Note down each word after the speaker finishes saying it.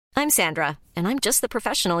I'm Sandra, and I'm just the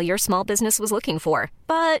professional your small business was looking for.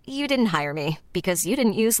 But you didn't hire me because you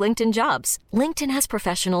didn't use LinkedIn Jobs. LinkedIn has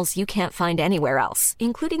professionals you can't find anywhere else,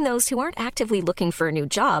 including those who aren't actively looking for a new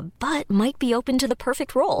job, but might be open to the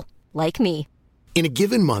perfect role, like me. In a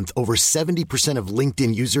given month, over 70% of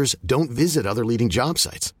LinkedIn users don't visit other leading job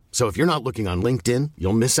sites. So if you're not looking on LinkedIn,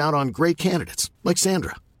 you'll miss out on great candidates like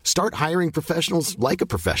Sandra. Start hiring professionals like a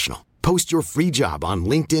professional. Post your free job on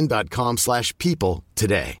linkedin.com/people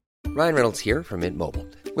today. Ryan Reynolds here from Mint Mobile.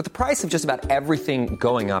 With the price of just about everything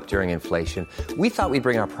going up during inflation, we thought we'd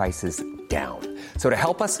bring our prices down. So to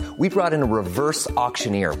help us, we brought in a reverse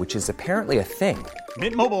auctioneer, which is apparently a thing.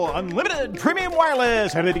 Mint Mobile Unlimited Premium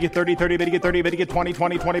Wireless. How to get 30, 30, bit to get 30, bit to get 20,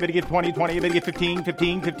 20, 20, bit to get 20, 20, bit to get 15,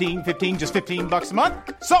 15, 15, 15, just $15 a month?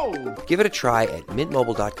 Sold! Give it a try at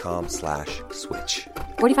mintmobile.com/switch.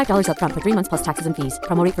 $45 up front for 3 months plus taxes and fees.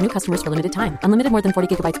 Promo rate for new customers for limited time. Unlimited more than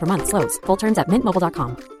 40 gigabytes per month. Slows full terms at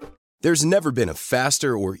mintmobile.com. There's never been a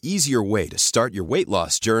faster or easier way to start your weight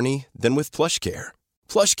loss journey than with PlushCare.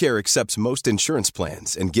 PlushCare accepts most insurance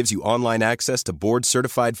plans and gives you online access to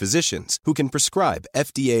board-certified physicians who can prescribe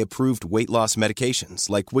FDA-approved weight loss medications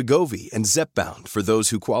like Wegovy and Zepbound for those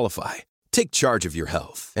who qualify. Take charge of your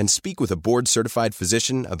health and speak with a board-certified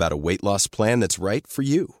physician about a weight loss plan that's right for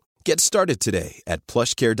you. Get started today at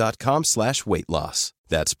plushcare.com/weight loss.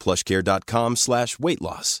 That's plushcare.com/weight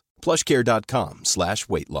loss.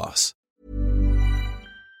 plushcare.com/weight loss.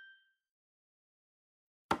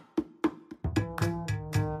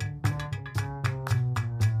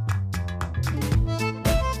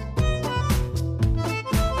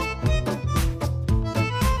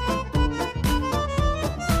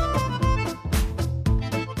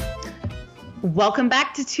 Welcome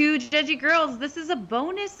back to Two Judgy Girls. This is a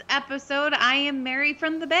bonus episode. I am Mary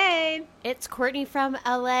from the Bay. It's Courtney from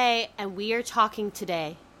LA, and we are talking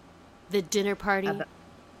today. The Dinner Party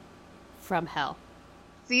from Hell.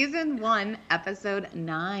 Season 1, Episode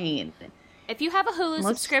 9. If you have a Hulu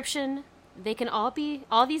subscription, they can all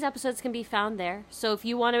these episodes can be found there. So if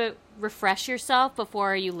you want to refresh yourself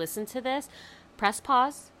before you listen to this, press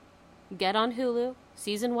pause, get on Hulu,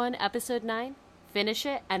 Season 1, Episode 9, finish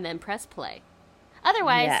it, and then press play.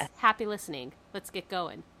 Otherwise, happy listening. Let's get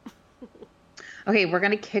going. Okay, we're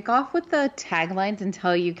going to kick off with the taglines and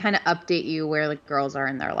tell you, kind of update you where the girls are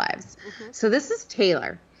in their lives. Mm-hmm. So this is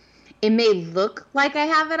Taylor. It may look like I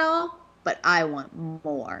have it all, but I want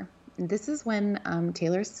more. And this is when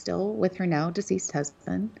Taylor's still with her now deceased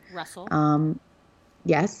husband. Russell.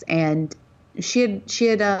 Yes, and she had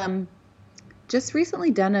just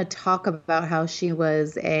recently done a talk about how she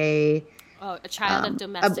was a child of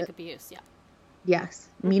domestic abuse, yeah. Yes.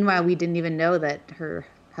 Meanwhile, we didn't even know that her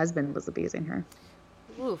husband was abusing her.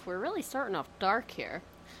 Oof, we're really starting off dark here.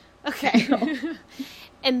 Okay.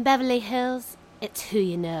 In Beverly Hills, it's who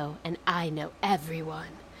you know, and I know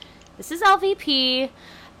everyone. This is LVP.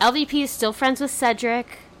 LVP is still friends with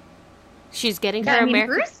Cedric. She's getting her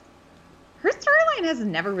American... Her storyline has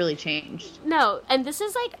never really changed. No, and this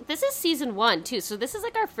is season 1, too, so this is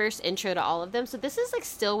like our first intro to all of them. So this is like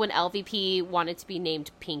still when LVP wanted to be named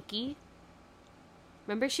Pinky.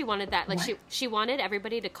 Remember, she wanted that, like, she wanted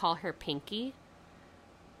everybody to call her Pinky.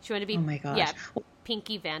 She wanted to be, oh my gosh. Yeah,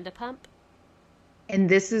 Pinky Vanderpump. And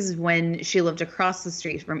this is when she lived across the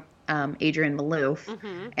street from Adrian Malouf,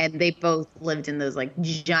 and they both lived in those, like,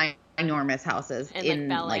 ginormous houses in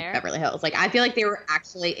like Beverly Hills. Like, I feel like they were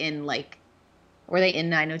actually in, like, were they in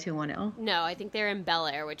 90210? No, I think they're in Bel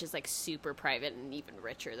Air, which is, like, super private and even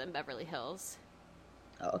richer than Beverly Hills.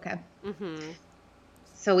 Oh, okay. Mm-hmm.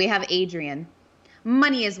 So we have Adrian.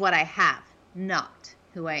 Money is what I have, not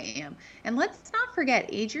who I am. And let's not forget,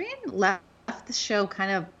 Adrian left the show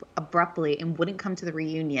kind of abruptly and wouldn't come to the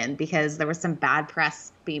reunion because there was some bad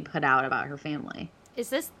press being put out about her family.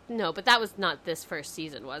 No, but that was not this first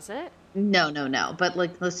season, was it? No. But,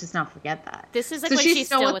 like, let's just not forget that. This is like when she's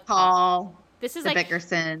still with Paul. This is the like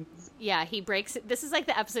Bickersons. Yeah, he breaks. This is like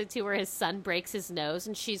the episode 2 where his son breaks his nose,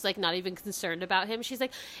 and she's like not even concerned about him. She's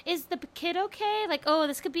like, "Is the kid okay? Like, oh,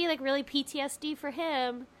 this could be like really PTSD for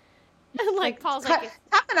him." And like Paul's like,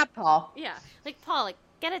 "Toughen up, Paul." Yeah, like Paul, like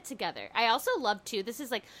get it together. I also love too. This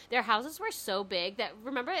is like their houses were so big that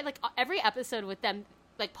remember like every episode with them,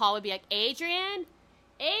 like Paul would be like, "Adrian,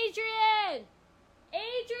 Adrian,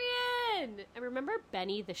 Adrian." And remember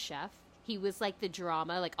Benny the chef? He was like the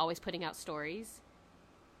drama, like always putting out stories.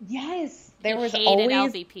 Yes, there was hated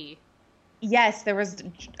always LVP. Yes, there was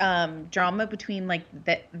drama between like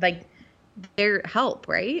their help,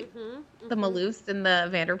 right? The Maloofs and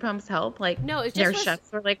the Vanderpumps help. Like no, it just their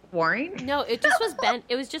chefs were like warring. No, it just was Ben.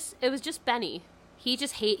 It was just Benny. He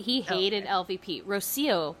just hated LVP.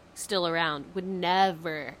 Rocio, still around, would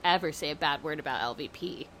never, ever say a bad word about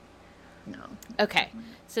LVP. No. Okay,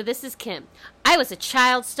 so this is Kim. I was a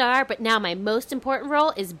child star, but now my most important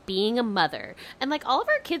role is being a mother. And, like, all of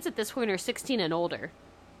our kids at this point are 16 and older.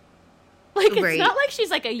 Like, it's not like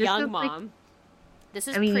she's, like, a young mom. Like, this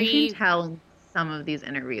is you can tell in some of these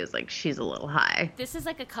interviews, like, she's a little high. This is,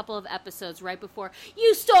 like, a couple of episodes right before,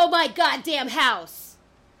 you stole my goddamn house!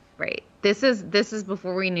 Right. This is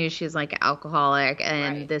before we knew she's, like, alcoholic,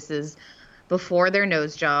 and this is before their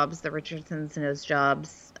nose jobs, the Richardsons' nose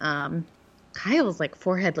jobs. Kyle's, like,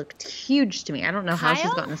 forehead looked huge to me. I don't know how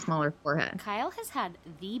she's gotten a smaller forehead. Kyle has had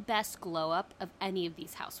the best glow up of any of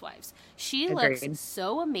these housewives. She looks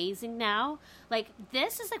so amazing now. Like,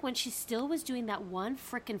 this is like when she still was doing that one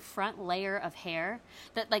freaking front layer of hair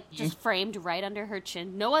that, like, just framed right under her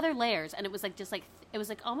chin. No other layers. And it was, like, just, like, it was,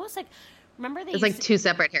 like, almost like, remember they It was, like, two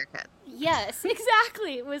separate haircuts. Yes,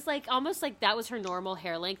 exactly. It was, like, almost like that was her normal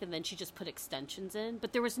hair length, and then she just put extensions in.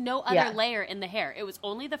 But there was no other layer in the hair. It was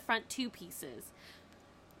only the front two pieces.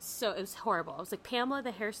 So it was horrible. I was like, Pamela,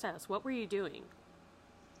 the hairstylist, what were you doing?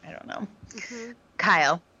 I don't know. Mm-hmm.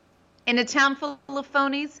 Kyle, in a town full of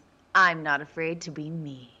phonies, I'm not afraid to be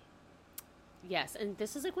me. Yes, and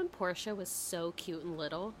this is, like, when Portia was so cute and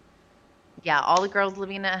little. Yeah, all the girls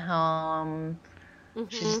living at home.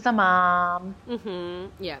 She's just a mom.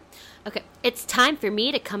 Yeah. Okay. It's time for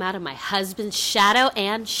me to come out of my husband's shadow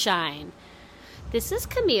and shine. This is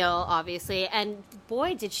Camille, obviously, and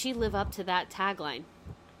boy, did she live up to that tagline.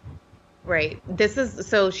 Right.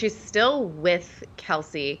 So she's still with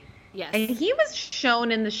Kelsey. Yes. And he was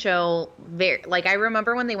shown in the show I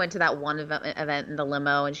remember when they went to that one event in the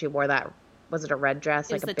limo and she wore that, was it a red dress?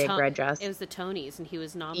 Like a big red dress? It was the Tonys and he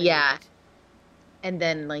was nominated. Yeah. And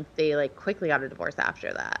then, like, they, like, quickly got a divorce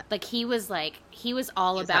after that. Like, he was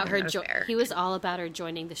all about her. He was all about her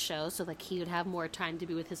joining the show, so, like, he would have more time to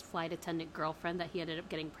be with his flight attendant girlfriend that he ended up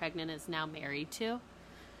getting pregnant and is now married to.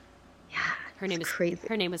 Yeah, her name is crazy.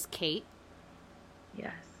 Her name is Kate.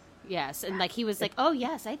 Yes. Yes, and, like, he was like, oh,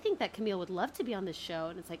 yes, I think that Camille would love to be on this show.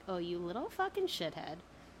 And it's like, oh, you little fucking shithead.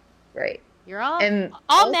 Right. You're all men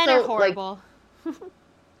are horrible. Like,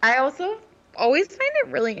 I also always find it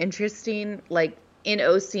really interesting, like, in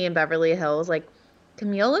OC and Beverly Hills, like,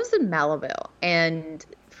 Camille lives in Malibu, and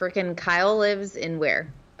freaking Kyle lives in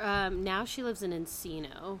where? Now she lives in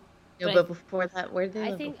Encino. No, but before that, where did they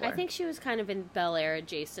live before? I think she was kind of in Bel Air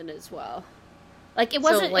adjacent as well. Like, it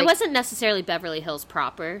wasn't necessarily Beverly Hills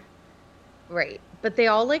proper. Right. But they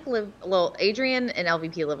all, like, live, well, Adrian and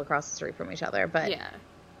LVP live across the street from each other, but, yeah.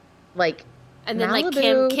 Like, and then,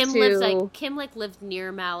 Malibu like, Kim lived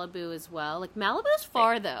near Malibu as well. Like, Malibu's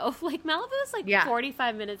far, though. Like, Malibu is, like,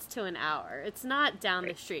 45 minutes to an hour. It's not down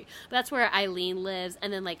the street. But that's where Eileen lives.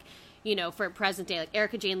 And then, like, you know, for present day, like,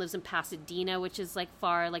 Erica Jane lives in Pasadena, which is, like,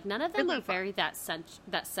 far. Like, none of them are very that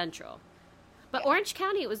central. But Orange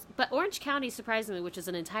County, surprisingly, which is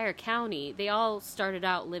an entire county, they all started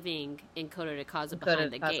out living in Coto de Caza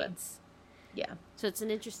behind the gates. Yeah. So it's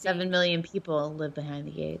an interesting... 7 million people live behind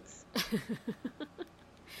the gates.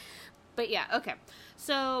 But yeah, okay.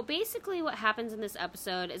 So basically what happens in this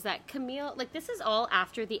episode is that Camille... Like, this is all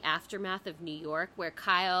after the aftermath of New York, where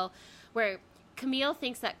Camille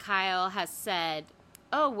thinks that Kyle has said,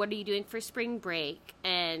 oh, what are you doing for spring break?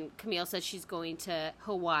 And Camille says she's going to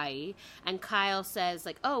Hawaii. And Kyle says,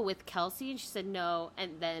 like, oh, with Kelsey? And she said no.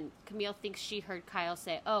 And then Camille thinks she heard Kyle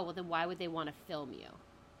say, oh, well, then why would they want to film you?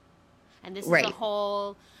 And this is a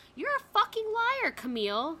whole, you're a fucking liar,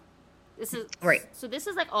 Camille. This is right. So this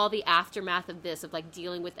is like all the aftermath of this, of like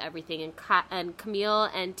dealing with everything. And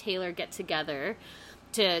Camille and Taylor get together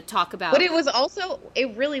to talk about. But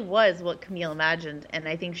it really was what Camille imagined. And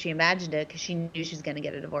I think she imagined it because she knew she was going to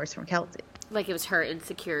get a divorce from Kelsey. Like, it was her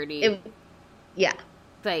insecurity. Yeah.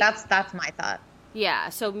 Like, that's my thought. Yeah.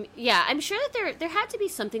 So, yeah, I'm sure that there had to be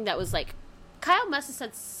something that was like, Kyle must have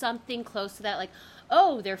said something close to that, like,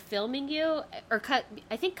 oh, they're filming you? Or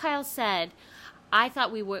I think Kyle said, I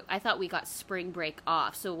thought we got spring break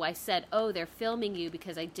off. So I said, oh, they're filming you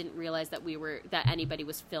because I didn't realize that anybody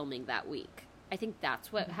was filming that week. I think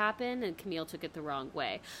that's what happened, and Camille took it the wrong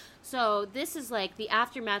way. So this is like the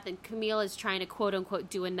aftermath, and Camille is trying to quote-unquote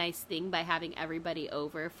do a nice thing by having everybody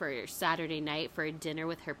over for Saturday night for a dinner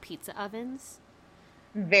with her pizza ovens.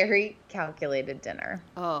 Very calculated dinner.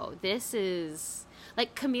 Oh, this is...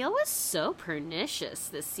 Like, Camille was so pernicious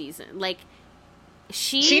this season. Like,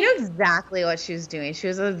 she knew exactly what she was doing. She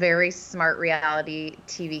was a very smart reality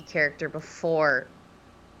TV character before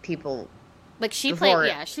people Like she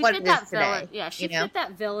played, she fit that villain. Today, yeah, she fit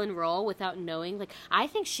that villain role without knowing. Like I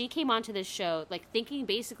think she came onto this show like thinking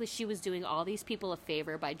basically she was doing all these people a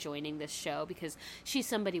favor by joining this show because she's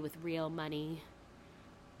somebody with real money,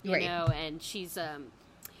 you know, and she's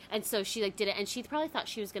and so she like did it, and she probably thought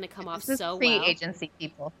she was going to come off so well. Pre-agency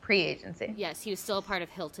people, pre-agency. Yes, he was still a part of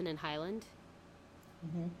Hilton and Highland.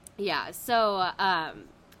 Mm-hmm. Yeah,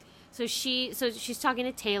 so she's talking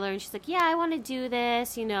to Taylor, and she's like, yeah, I want to do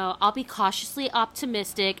this, you know, I'll be cautiously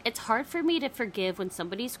optimistic. It's hard for me to forgive when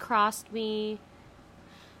somebody's crossed me.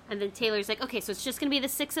 And then Taylor's like, okay, so it's just going to be the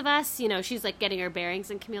 6 of us? You know, she's like getting her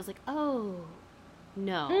bearings, and Camille's like, oh,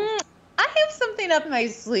 no. I have something up my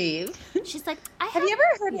sleeve. She's like, have you ever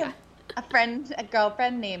heard of a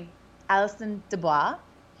girlfriend named Alison Dubois?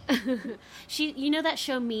 You know that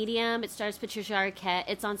show Medium? It stars Patricia Arquette.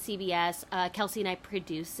 It's on CBS. Kelsey and I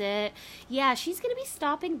produce it. Yeah, she's going to be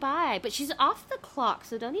stopping by, but she's off the clock,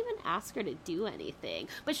 so don't even ask her to do anything.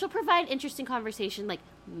 But she'll provide interesting conversation, like,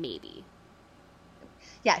 maybe.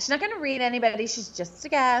 Yeah, she's not going to read anybody. She's just a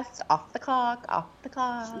guest. Off the clock.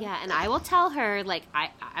 Yeah, and I will tell her, like,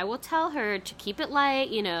 I will tell her to keep it light,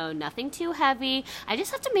 you know, nothing too heavy. I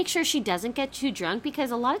just have to make sure she doesn't get too drunk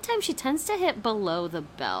because a lot of times she tends to hit below the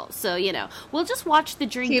belt. So, you know, we'll just watch the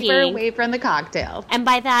drinking. Keep her away from the cocktail. And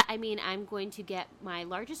by that, I mean I'm going to get my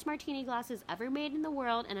largest martini glasses ever made in the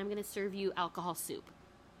world, and I'm going to serve you alcohol soup.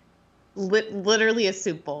 Literally a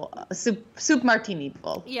soup bowl. A soup martini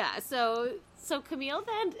bowl. Yeah, so Camille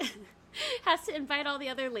then has to invite all the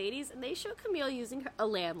other ladies, and they show Camille using a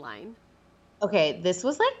landline. Okay, this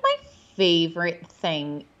was like my favorite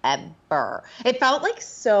thing ever. It felt like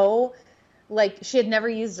so, like she had never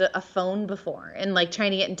used a phone before, and like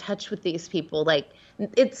trying to get in touch with these people. Like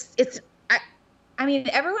I mean,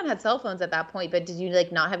 everyone had cell phones at that point, but did you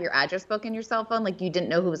like not have your address book in your cell phone? Like you didn't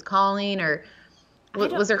know who was calling, or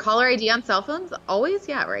was there caller ID on cell phones? Always,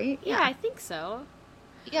 yeah, right? Yeah, I think so.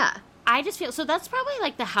 Yeah. I just feel, so that's probably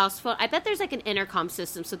like the house phone. I bet there's like an intercom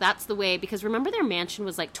system, so that's the way, because remember their mansion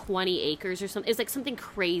was like 20 acres or something. It was like something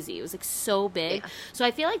crazy. It was like so big. Yeah. So I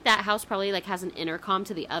feel like that house probably like has an intercom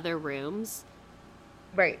to the other rooms.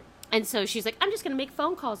 Right. And so she's like, I'm just going to make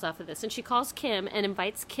phone calls off of this. And she calls Kim and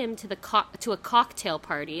invites Kim to to a cocktail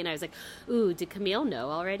party. And I was like, ooh, did Camille know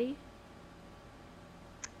already?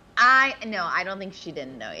 I don't think she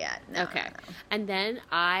didn't know yet. No, okay. No. And then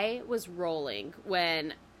I was rolling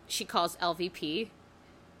when she calls LVP.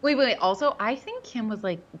 Wait. Also, I think Kim was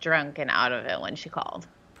like drunk and out of it when she called.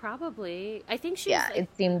 Probably. I think she was. Yeah, like, it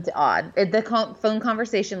seemed odd. The phone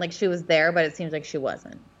conversation, like she was there, but it seems like she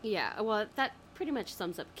wasn't. Yeah, well, that pretty much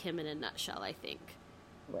sums up Kim in a nutshell, I think.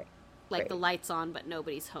 Right. Like the lights on, but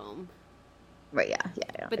nobody's home. Right,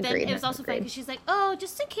 yeah. But then it was also funny because she's like, oh,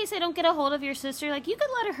 just in case I don't get a hold of your sister, like, you could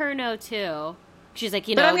let her know, too. She's like,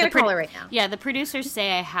 you know. But I'm going to call her right now. Yeah, the producers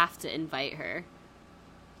say I have to invite her.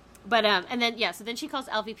 But, and then, yeah, so then she calls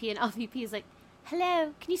LVP, and LVP is like,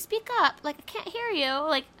 hello, can you speak up? Like, I can't hear you.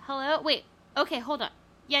 Like, hello? Wait, okay, hold on.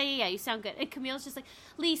 Yeah, you sound good. And Camille's just like,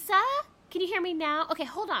 Lisa, can you hear me now? Okay,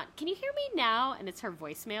 hold on. Can you hear me now? And it's her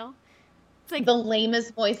voicemail. It's like the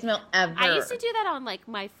lamest voicemail ever. I used to do that on, like,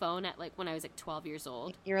 my phone at, like, when I was, like, 12 years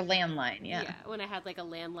old. Your landline, yeah. Yeah, when I had, like, a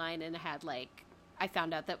landline and I had, like, I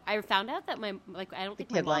found out that my, like, I don't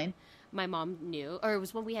think my mom knew, or it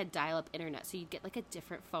was when we had dial-up internet, so you'd get like a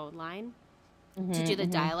different phone line to do the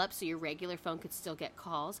dial-up, so your regular phone could still get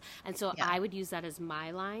calls, and so I would use that as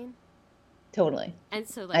my line. Totally. And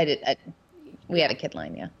so like we had a kid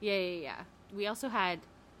line, yeah. Yeah. We also had.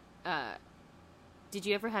 Did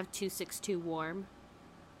you ever have 262 warm?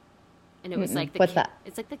 And it was like what's that?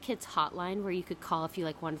 It's like the kids' hotline where you could call if you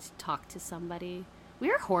like wanted to talk to somebody. We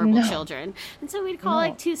were horrible children, and so we'd call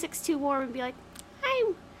like 262 warm and be like,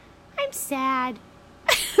 I'm sad.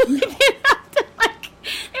 They would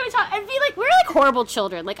talk and be like, we're like horrible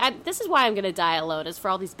children. Like, this is why I'm gonna die alone, is for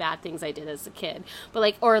all these bad things I did as a kid. But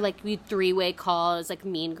like, or like we 3-way call as like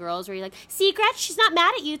Mean Girls, where you're like, see, Gretch, she's not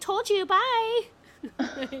mad at you. Told you, bye.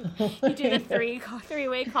 You do the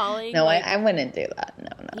three-way calling. No, like, I wouldn't do that.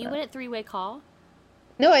 No. You wouldn't 3-way call?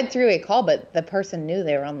 No, I'd 3-way call, but the person knew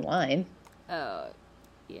they were on the line. Oh,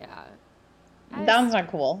 yeah. That's not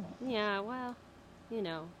cool. Yeah, well, you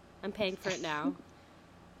know. I'm paying for it now.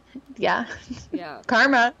 Yeah. Yeah.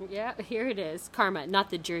 Karma. Yeah, here it is. Karma,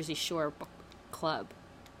 not the Jersey Shore Club.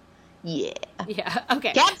 Yeah. Yeah,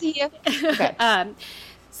 okay. Got to you. Okay.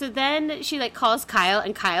 So then she, like, calls Kyle,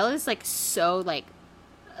 and Kyle is, like, so, like,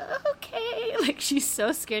 okay. Like, she's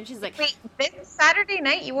so scared. She's like, wait, this Saturday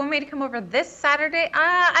night? You want me to come over this Saturday?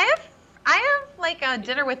 I have like, a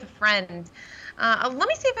dinner with a friend. Let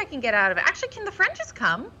me see if I can get out of it. Actually, can the friend just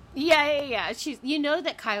come? Yeah. She's, you know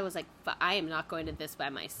that Kyle was like, I am not going to this by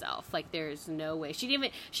myself. Like, there's no way.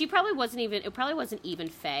 She probably wasn't even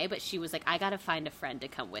Faye, but she was like, I gotta find a friend to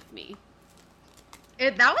come with me.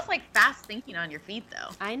 That was like fast thinking on your feet, though.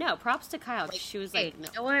 I know. Props to Kyle. Like, she was hey, like, no.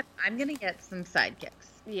 You know what? I'm gonna get some sidekicks.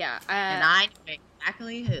 Yeah. And I know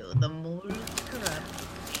exactly who. The more corrupt.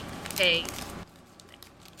 Hey.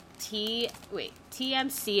 TMCFR.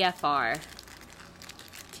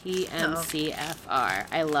 TMCFR.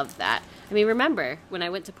 I love that. I mean, remember, when I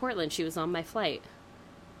went to Portland, she was on my flight.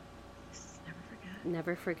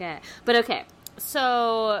 Never forget. But okay,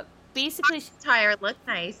 so basically... Tired, look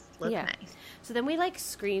nice. Nice. So then we, like,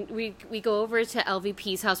 we go over to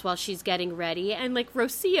LVP's house while she's getting ready, and, like,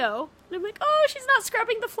 Rocio, and I'm like, oh, she's not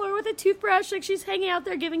scrubbing the floor with a toothbrush, like, she's hanging out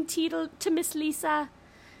there giving tea to Miss Lisa.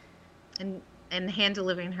 And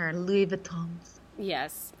hand-delivering her Louis Vuittons.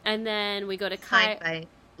 Yes. And then we go to Signed by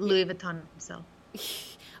Louis Vuitton himself.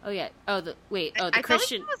 Oh, yeah. Oh, the I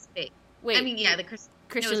Christian... Felt like that was fake. Wait. I mean, yeah, the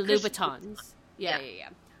Christian Louboutins. Yeah.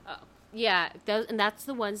 Oh. Yeah, and that's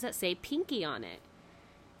the ones that say Pinky on it.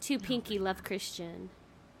 To Pinky, love Christian.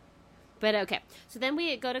 But okay, so then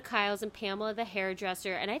we go to Kyle's and Pamela, the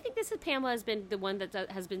hairdresser, and I think Pamela has been the one that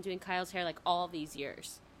has been doing Kyle's hair like all these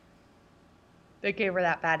years. They gave her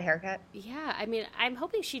that bad haircut? Yeah, I mean, I'm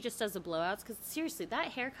hoping she just does the blowouts, because seriously,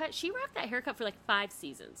 that haircut, she rocked that haircut for like 5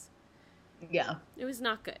 seasons. Yeah. It was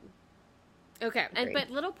not good. Okay, but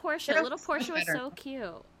little Portia was so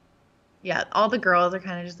cute. Yeah, all the girls are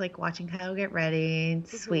kind of just like watching Kyle get ready.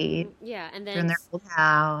 It's sweet. Yeah, and then in their old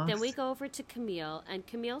house. Then we go over to Camille and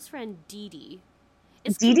Camille's friend Dee Dee.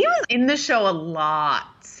 Dee was in the show a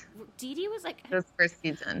lot. Dee Dee was like those first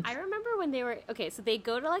seasons. I remember when they were so they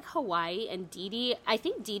go to like Hawaii, and I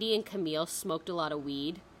think Dee Dee and Camille smoked a lot of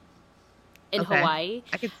weed in Hawaii.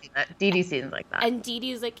 I could see that. Dee Dee seems like that. And Dee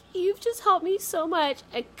Dee's like, you've just helped me so much.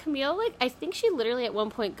 And Camille, like, I think she literally at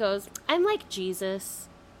one point goes, I'm like Jesus.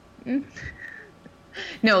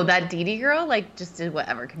 No, that Dee Dee girl, like, just did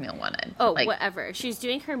whatever Camille wanted. Oh, like, whatever. She's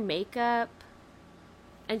doing her makeup,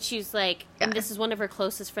 and she's like, and this is one of her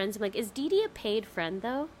closest friends. I'm like, is Dee Dee a paid friend,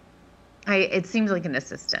 though? It seems like an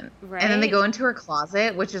assistant. Right. And then they go into her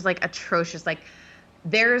closet, which is, like, atrocious. Like,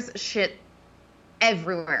 there's shit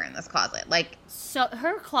everywhere in this closet. Like, so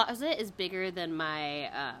her closet is bigger than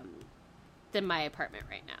my apartment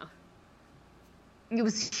right now. It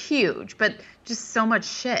was huge, but just so much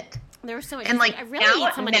shit. There was so much. And like, I really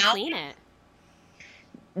need someone to clean it.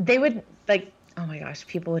 They would like. Oh my gosh,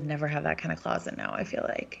 people would never have that kind of closet now. I feel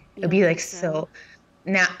like it'd be like so.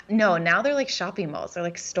 Now they're like shopping malls. They're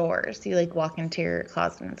like stores. You like walk into your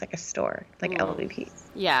closet and it's like a store, like LVP.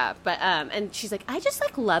 Yeah, but and she's like, I just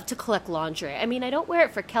like love to collect lingerie. I mean, I don't wear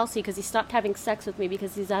it for Kelsey because he stopped having sex with me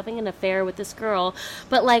because he's having an affair with this girl.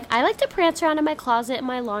 But like, I like to prance around in my closet in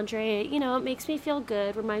my lingerie. You know, it makes me feel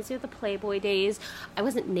good. Reminds me of the Playboy days. I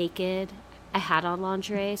wasn't naked. I had on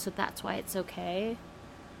lingerie, so that's why it's okay.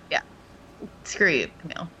 Yeah. Screw you,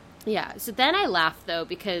 Camille. Yeah. So then I laughed though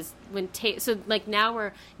because now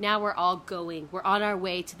we're all going. We're on our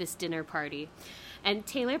way to this dinner party, and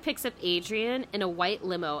Taylor picks up Adrian in a white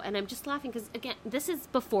limo, and I'm just laughing because again, this is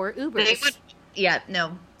before Ubers.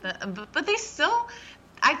 But they still.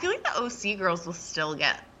 I feel like the OC girls will still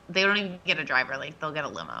get. They don't even get a driver. Like they'll get a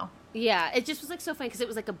limo. Yeah, it just was like so funny because it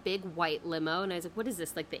was like a big white limo, and I was like, "What is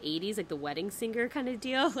this? Like the '80s, like the Wedding Singer kind of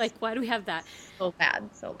deal? Like, why do we have that?" So bad.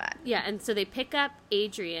 Yeah, and so they pick up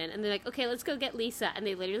Adrian, and they're like, "Okay, let's go get Lisa," and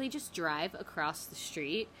they literally just drive across the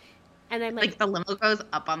street, and I'm like the limo goes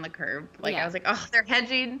up on the curb. Like I was like, "Oh, they're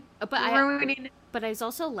hedging." But I was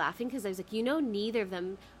also laughing because I was like, neither of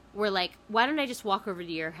them were like, why don't I just walk over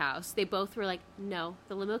to your house? They both were like, no,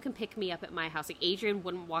 the limo can pick me up at my house. Like, Adrian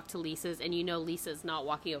wouldn't walk to Lisa's, and Lisa's not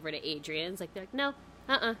walking over to Adrian's. Like, they're like, no,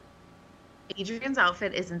 Adrian's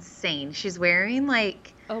outfit is insane. She's wearing,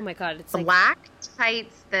 like... Oh, my God. It's black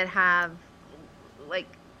tights that have, like,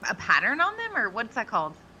 a pattern on them? Or what's that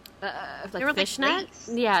called? Like fishnet?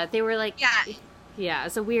 Yeah, they were like... Yeah, it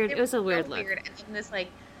was a weird look. Weird. And then this, like,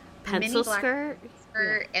 pencil skirt,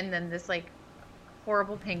 and then this, like,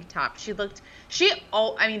 horrible pink top.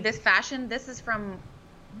 This fashion, this is from,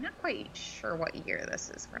 I'm not quite sure what year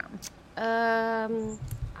this is from. I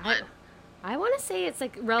want to say it's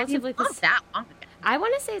like relatively that long ago. I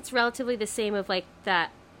want to say it's relatively the same of like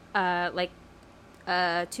that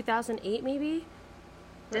 2008 maybe.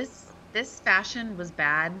 This fashion was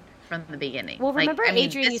bad from the beginning. Well, remember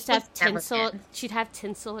Adrian used to have tinsel, she'd have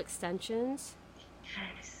tinsel extensions.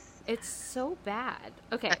 Yes. It's so bad.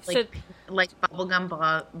 Okay, like bubblegum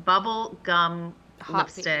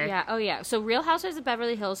lipstick. Yeah. Oh, yeah. So Real Housewives of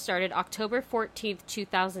Beverly Hills started October 14th,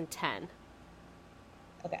 2010.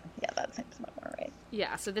 Okay, yeah, that seems about more right.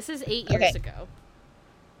 Yeah, so this is 8 years ago.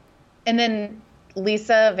 And then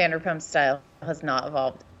Lisa Vanderpump's style has not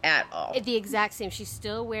evolved at all. The exact same. She's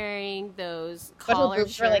still wearing those collared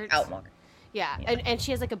shirts. Are like out more. Yeah. And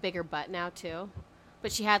she has like a bigger butt now too.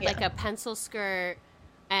 But she had like a pencil skirt.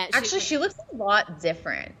 And she looks a lot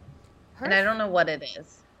different. And I don't know what it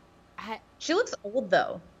is. She looks old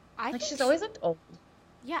though. She's always looked old.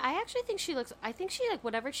 Yeah, I actually think she looks. I think she like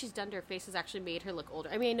whatever she's done to her face has actually made her look older.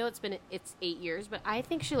 I mean, I know it's 8 years, but I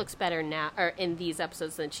think she looks better now or in these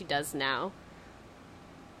episodes than she does now.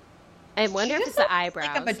 I wonder if it's the eyebrows.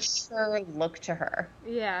 Like a mature look to her.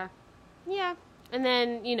 Yeah. And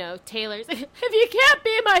then Taylor's like, if you can't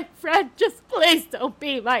be my friend, just please don't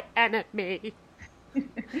be my enemy.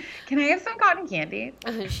 Can I have some cotton candy?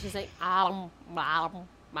 She's like,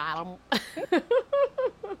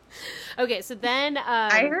 Okay, so then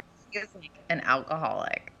I heard she is like an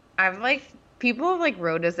alcoholic. People have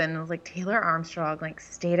wrote us in and was like, Taylor Armstrong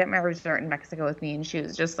stayed at my resort in Mexico with me, and she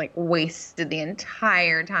was just wasted the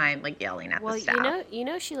entire time yelling at the staff.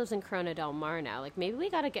 Well, she lives in Corona Del Mar now. Maybe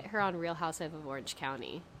we got to get her on Real Housewives of Orange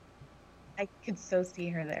County. I could so see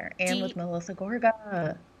her there, and with Melissa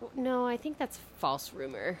Gorga. No, I think that's false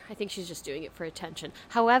rumor. I think she's just doing it for attention.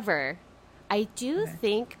 However, I do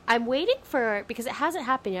think I'm waiting for, because it hasn't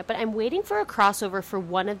happened yet, but I'm waiting for a crossover for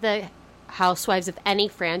one of the housewives of any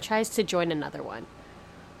franchise to join another one.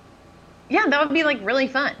 Yeah, that would be really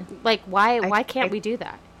fun. Why can't we do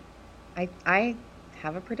that? I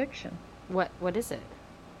have a prediction. What is it?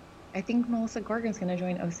 I think Melissa Gorga's going to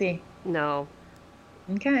join OC. No.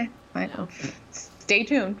 Okay. No. Stay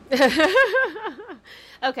tuned.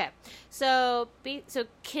 Okay. So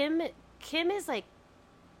Kim is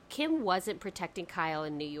Kim wasn't protecting Kyle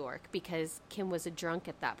in New York because Kim was a drunk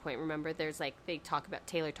at that point. Remember, there's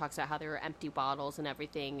Taylor talks about how there were empty bottles and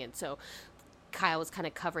everything. And so Kyle was kind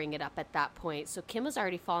of covering it up at that point. So Kim was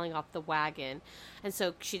already falling off the wagon. And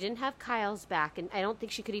so she didn't have Kyle's back. And I don't think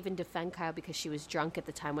she could even defend Kyle because she was drunk at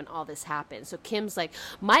the time when all this happened. So Kim's like,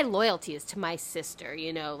 my loyalty is to my sister,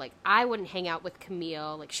 I wouldn't hang out with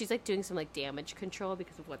Camille. She's doing some damage control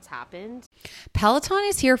because of what's happened. Peloton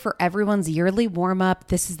is here for everyone's yearly warm-up.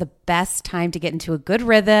 This is the best time to get into a good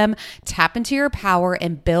rhythm, tap into your power,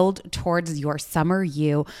 and build towards your summer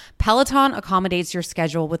you. Peloton accommodates your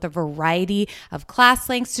schedule with a variety of class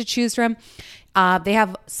lengths to choose from. They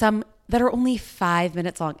have some that are only 5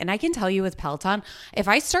 minutes long. And I can tell you with Peloton, if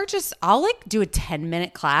I start I'll do a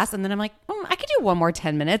 10-minute class and then I'm like, I could do one more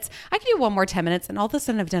 10 minutes. I could do one more 10 minutes. And all of a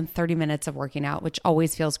sudden I've done 30 minutes of working out, which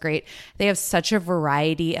always feels great. They have such a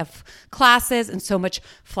variety of classes and so much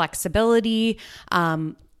flexibility.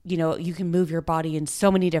 You can move your body in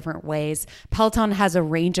so many different ways. Peloton has a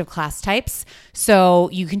range of class types. So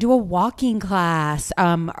you can do a walking class.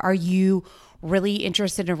 Are you really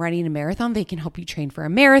interested in running a marathon? They can help you train for a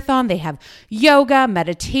marathon. They have yoga,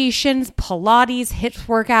 meditations, Pilates, HIIT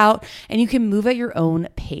workout, and you can move at your own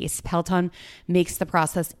pace. Peloton makes the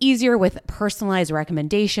process easier with personalized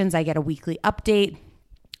recommendations. I get a weekly update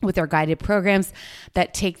with their guided programs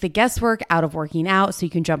that take the guesswork out of working out so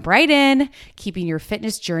you can jump right in, keeping your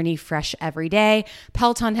fitness journey fresh every day.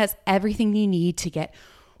 Peloton has everything you need to get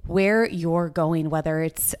where you're going, whether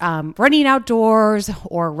it's running outdoors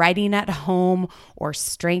or riding at home or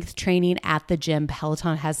strength training at the gym.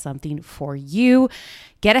 Peloton has something for you.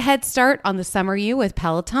 Get a head start on the summer you with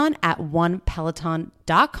Peloton at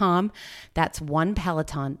onepeloton.com. That's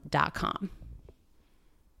onepeloton.com.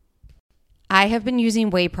 I have been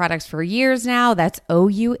using Ouai products for years now. That's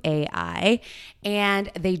OUAI.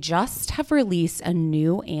 And they just have released a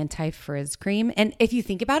new anti-frizz cream. And if you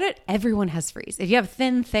think about it, everyone has frizz. If you have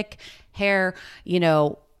thin, thick hair,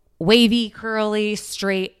 wavy, curly,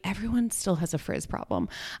 straight, everyone still has a frizz problem.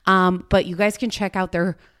 But you guys can check out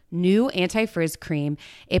their new anti-frizz cream.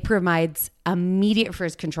 It provides immediate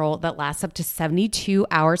frizz control that lasts up to 72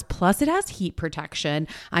 hours. Plus it has heat protection.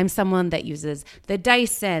 I'm someone that uses the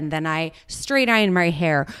Dyson, then I straight iron my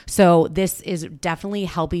hair. So this is definitely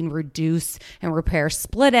helping reduce and repair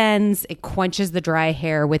split ends. It quenches the dry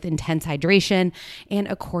hair with intense hydration. And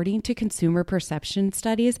according to consumer perception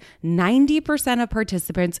studies, 90% of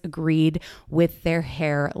participants agreed with their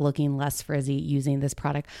hair looking less frizzy using this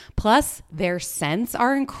product. Plus their scents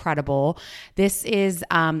are incredible. This is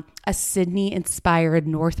a Sydney-inspired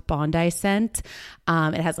North Bondi scent.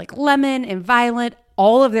 It has lemon and violet.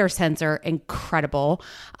 All of their scents are incredible.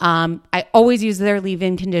 I always use their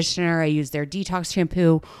leave-in conditioner. I use their detox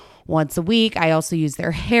shampoo once a week. I also use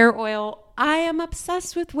their hair oil I am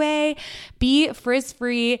obsessed with Ouai. Be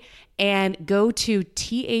frizz-free and go to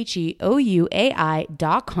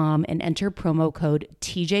THEOUAI.com and enter promo code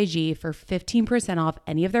TJG for 15% off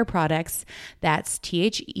any of their products. That's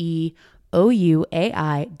THEOUAI.com,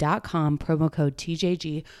 promo code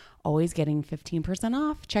TJG. Always getting 15%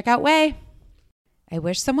 off. Check out Ouai. I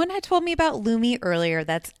wish someone had told me about Lume earlier.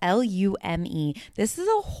 That's Lume. This is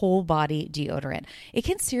a whole body deodorant. It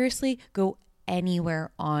can seriously go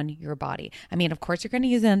anywhere on your body. I mean, of course, you're going to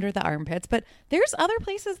use it under the armpits, but there's other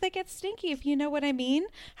places that get stinky, if you know what I mean.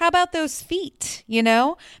 How about those feet?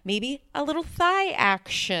 Maybe a little thigh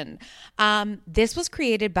action. This was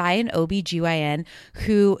created by an OBGYN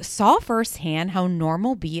who saw firsthand how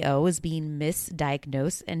normal BO is being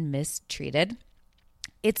misdiagnosed and mistreated.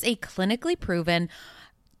 It's a clinically proven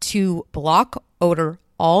to block odor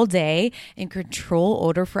all day and control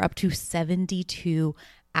odor for up to 72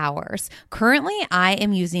 hours. Currently, I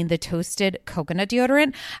am using the Toasted Coconut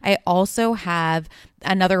deodorant. I also have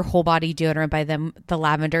another whole body deodorant by them, the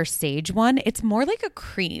Lavender Sage one. It's more like a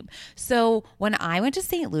cream. So when I went to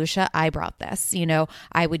St. Lucia, I brought this.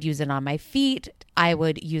 I would use it on my feet. I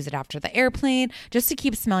would use it after the airplane just to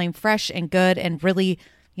keep smelling fresh and good and really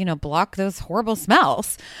block those horrible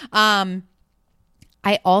smells.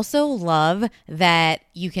 I also love that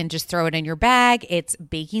you can just throw it in your bag. It's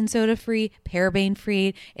baking soda free, paraben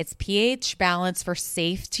free. It's pH balanced for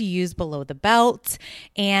safe to use below the belt.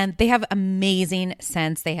 And they have amazing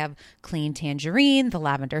scents. They have clean tangerine, the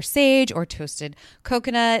lavender sage, or toasted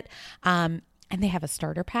coconut. And they have a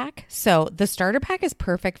starter pack. So the starter pack is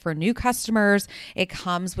perfect for new customers. It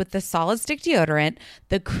comes with the solid stick deodorant,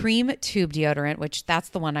 the cream tube deodorant, which that's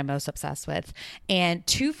the one I'm most obsessed with, and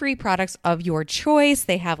 2 free products of your choice.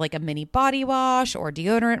 They have like a mini body wash or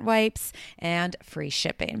deodorant wipes and free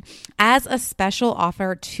shipping. As a special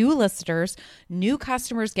offer to listeners, new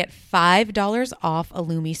customers get $5 off a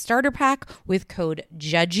Lume starter pack with code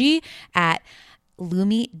JUDGY at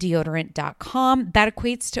LumeDeodorant.com. That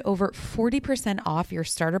equates to over 40% off your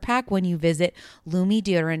starter pack when you visit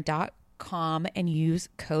LumeDeodorant.com and use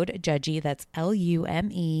code JUDGY. That's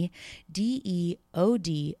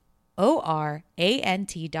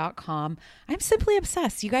LumeDeodorant.com. I'm simply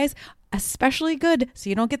obsessed. You guys, especially good so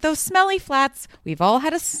you don't get those smelly flats. We've all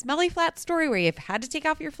had a smelly flat story where you've had to take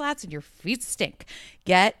off your flats and your feet stink.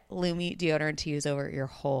 Get Lume deodorant to use over your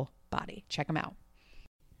whole body. Check them out.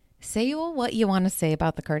 Say what you want to say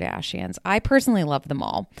about the Kardashians. I personally love them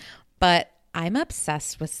all, but I'm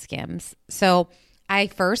obsessed with Skims. So I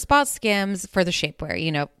first bought Skims for the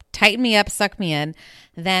shapewear, tighten me up, suck me in.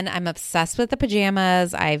 Then I'm obsessed with the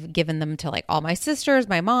pajamas. I've given them to like all my sisters,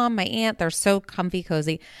 my mom, my aunt. They're so comfy,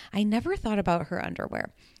 cozy. I never thought about her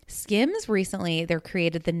underwear. Skims recently, they're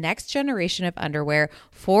created the next generation of underwear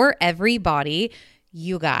for every body.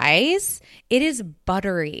 You guys, it is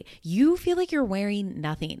buttery. You feel like you're wearing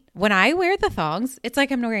nothing. When I wear the thongs, it's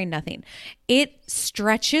like I'm wearing nothing. It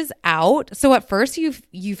stretches out. So at first you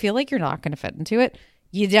feel like you're not going to fit into it.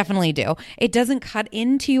 You definitely do. It doesn't cut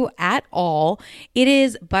into you at all. It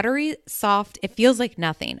is buttery soft. It feels like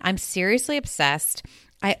nothing. I'm seriously obsessed.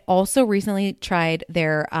 I also recently tried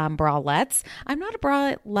their bralettes. I'm not a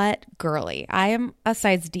bralette girly. I am a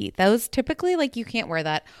size D. Those typically, like, you can't wear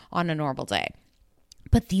that on a normal day.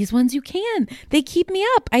 But these ones you can. They keep me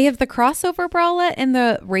up. I have the crossover bralette and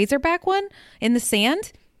the Razorback one in the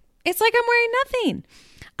sand. It's like I'm wearing nothing.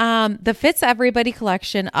 The Fits Everybody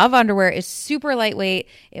collection of underwear is super lightweight.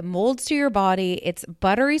 It molds to your body. It's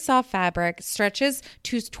buttery soft fabric, stretches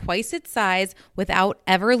to twice its size without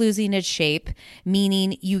ever losing its shape,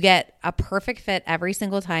 meaning you get a perfect fit every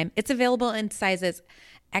single time. It's available in sizes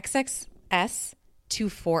XXS to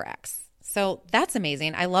 4X. So that's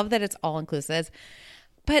amazing. I love that it's all inclusive.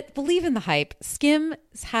 But believe in the hype. Skims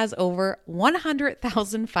has over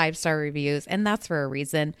 100,000 5-star reviews, and that's for a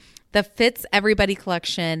reason. The Fits Everybody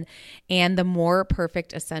collection and the More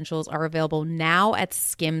Perfect Essentials are available now at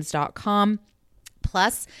skims.com.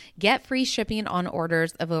 Plus, get free shipping on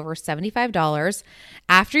orders of over $75.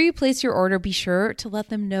 After you place your order, be sure to let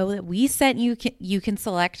them know that we sent you. You can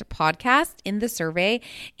select podcast in the survey,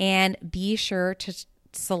 and be sure to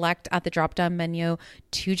select at the drop-down menu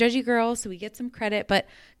to Judgy Girl so we get some credit. But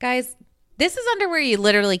guys, this is underwear you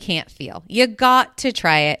literally can't feel. You got to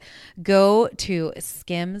try it. Go to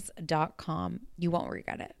skims.com. You won't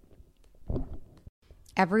regret it.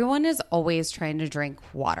 Everyone is always trying to drink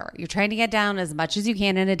water. You're trying to get down as much as you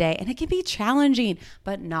can in a day, and it can be challenging,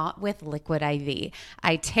 but not with Liquid IV.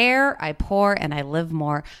 I tear, I pour, and I live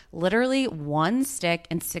more. Literally 1 stick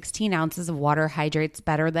and 16 ounces of water hydrates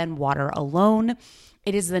better than water alone.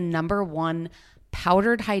 It is the #1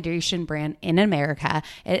 powdered hydration brand in America.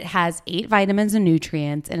 It has 8 vitamins and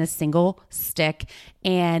nutrients in a single stick,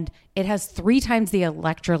 and it has 3 times the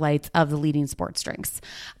electrolytes of the leading sports drinks.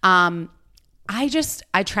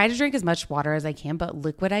 I try to drink as much water as I can, but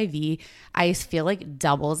Liquid IV, I feel like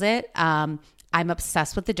doubles it. I'm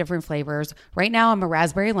obsessed with the different flavors. Right now, I'm a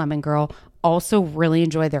raspberry lemon girl. Also really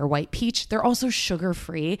enjoy their white peach. They're also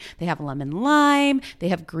sugar-free. They have lemon lime. They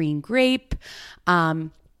have green grape.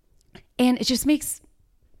 And it just makes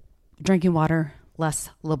drinking water less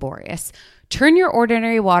laborious. Turn your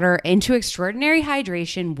ordinary water into extraordinary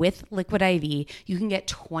hydration with Liquid IV. You can get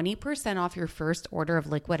 20% off your first order of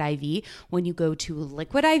Liquid IV when you go to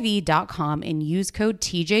liquidiv.com and use code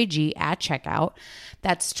TJG at checkout.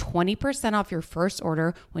 That's 20% off your first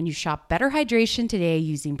order when you shop Better Hydration today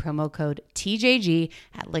using promo code TJG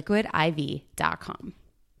at liquidiv.com.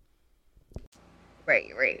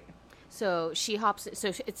 Right. So she hops.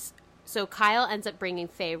 So Kyle ends up bringing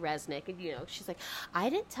Faye Resnick, and she's like, I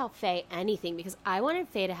didn't tell Faye anything because I wanted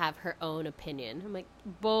Faye to have her own opinion. I'm like,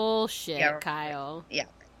 bullshit, yeah, Kyle. Yeah,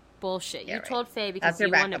 bullshit. Yeah, you told Faye because that's your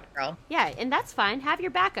backup, girl. Yeah, and that's fine. Have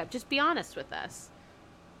your backup. Just be honest with us.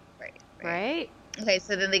 Right. Okay,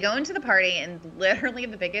 so then they go into the party, and literally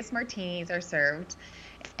the biggest martinis are served.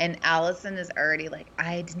 And Allison is already like,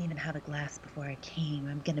 I didn't even have a glass before I came.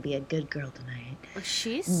 I'm going to be a good girl tonight.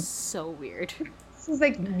 She's so weird. This is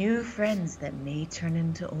like new friends that may turn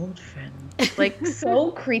into old friends. Like,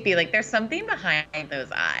 so creepy. Like, there's something behind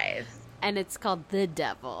those eyes. And it's called the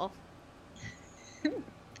devil.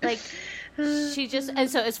 Like, she just... And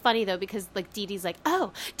so it's funny, though, because, like, Dee Dee's like,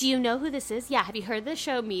 oh, do you know who this is? Yeah, have you heard the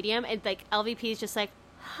show Medium? And, like, LVP is just like,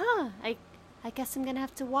 huh, I guess I'm going to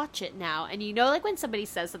have to watch it now. And like when somebody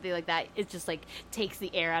says something like that, it just like takes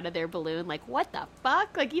the air out of their balloon. Like, what the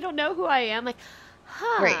fuck? Like, you don't know who I am? Like,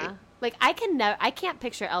 huh. Right. Like, I can't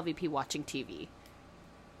picture LVP watching TV.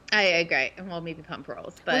 I agree. Well, maybe Pump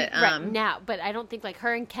Rolls, but right now. But I don't think like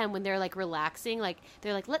her and Ken, when they're like relaxing, like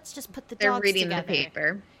they're like, let's just put the dogs together. They're reading the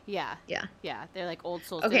paper. Yeah. They're like old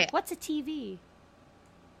souls. Okay. Like, what's a TV?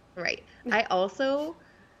 Right. I also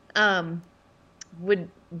would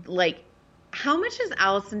like... How much is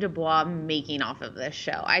Alison Dubois making off of this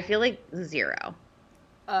show? I feel like 0.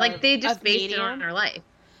 Like, they just based it on her life.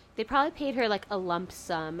 They probably paid her, like, a lump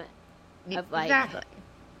sum of, like... Exactly.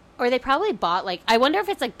 Or they probably bought, like... I wonder if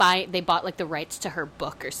it's, like, they bought, like, the rights to her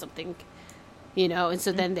book or something. And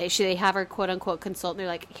so then they have her, quote-unquote, consultant. They're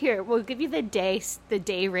like, here, we'll give you the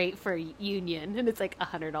day rate for union. And it's, like,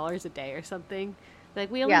 $100 a day or something.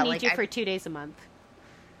 Like, we only need you for 2 days a month.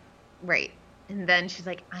 Right. And then she's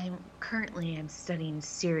like, I'm studying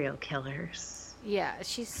serial killers. Yeah,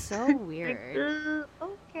 she's so weird.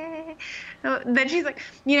 Okay. Then she's like,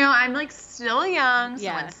 I'm like still young. So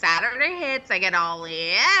when Saturday hits, I get all,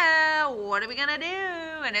 what are we going to do?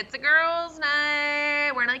 And it's a girls'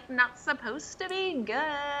 night. We're like not supposed to be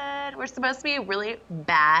good. We're supposed to be really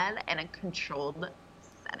bad and a controlled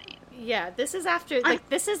setting. Yeah, this is after, like,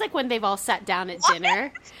 this is like when they've all sat down at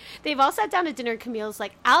dinner. They've all sat down at dinner. Camille's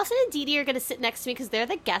like, Allison and Dee Dee are going to sit next to me because they're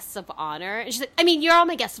the guests of honor. And she's like, I mean, you're all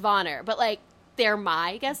my guests of honor, but, like, they're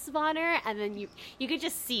my guests of honor. And then you could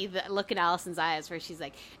just see the look in Allison's eyes where she's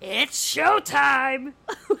like, it's showtime.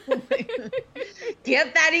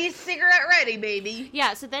 Get that e-cigarette ready, baby.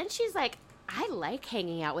 Yeah, so then she's like, I like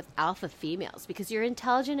hanging out with alpha females because you're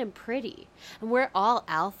intelligent and pretty, and we're all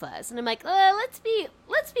alphas. And I'm like, let's be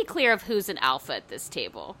clear of who's an alpha at this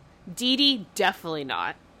table. Dee Dee, definitely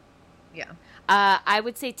not. Yeah. I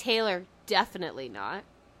would say Taylor, definitely not.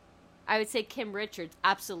 I would say Kim Richards,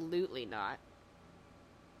 absolutely not.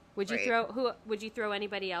 Would you throw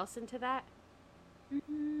anybody else into that?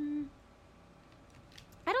 Mm-hmm.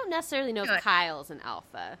 I don't necessarily know if Kyle's an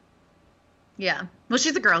alpha. Yeah. Well,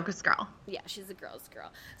 she's a girl's girl. Yeah, she's a girl's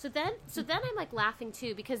girl. So then I'm, like, laughing,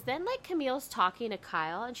 too, because then, like, Camille's talking to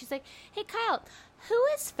Kyle, and she's like, hey, Kyle, who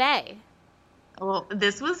is Faye? Well,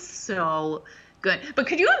 this was so good. But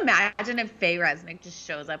could you imagine if Faye Resnick just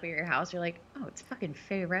shows up at your house? You're like, oh, it's fucking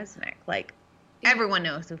Faye Resnick. Like, everyone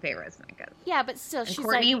knows who Faye Resnick is. Yeah, but still, she's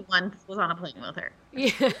Courtney like... once was on a plane with her.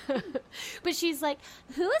 Yeah. But she's like,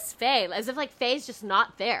 who is Faye? As if, like, Faye's just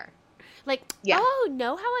not there. Like, oh,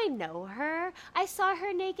 know how I know her? I saw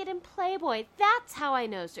her naked in Playboy. That's how I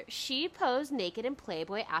know her. She posed naked in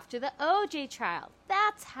Playboy after the OJ trial.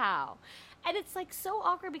 That's how. And it's, like, so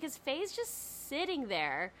awkward because Faye's just sitting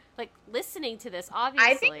there, like, listening to this,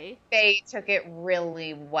 obviously. I think Faye took it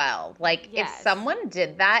really well. Like, if someone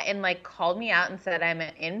did that and, like, called me out and said I'm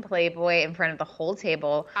in Playboy in front of the whole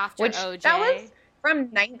table. After OJ. That was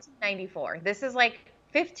from 1994. This is, like,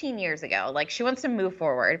 15 years ago. Like, she wants to move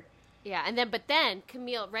forward. Yeah, but then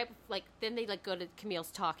Camille, then they go to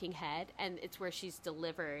Camille's talking head, and it's where she's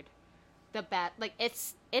delivered the bat. Like, it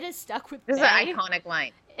is stuck with Faye. This is an iconic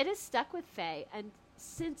line. It is stuck with Faye, and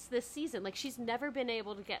since this season, like, she's never been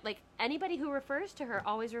able to get, like, anybody who refers to her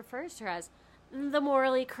always refers to her as the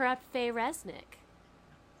morally corrupt Faye Resnick.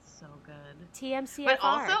 So good. TMCFR. But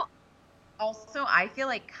also, I feel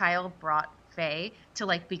like Kyle brought Faye to,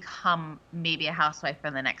 like, become maybe a housewife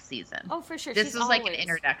for the next season. Oh, for sure. This was like an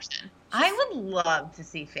introduction. I would love to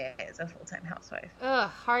see Faye as a full-time housewife. Ugh,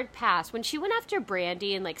 hard pass. When she went after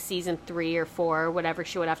Brandy in, like, season 3 or 4, or whatever,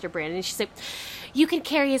 she went after Brandy, and she's like, you can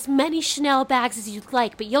carry as many Chanel bags as you'd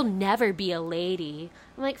like, but you'll never be a lady.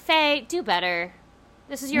 I'm like, Faye, do better.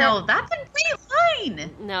 This is your... No, that's a great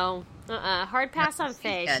line. No. Hard pass on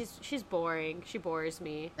Faye. She's boring. She bores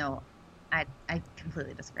me. No, I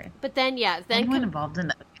completely disagree. But then, anyone involved in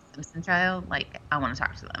the Simpson trial, like, I want to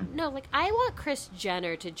talk to them. No, like, I want Kris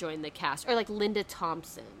Jenner to join the cast, or like Linda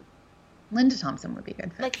Thompson. Linda Thompson would be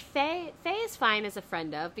good for like Faye is fine as a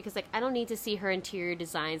friend of, because, like, I don't need to see her interior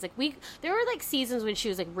designs. Like, there were, like, seasons when she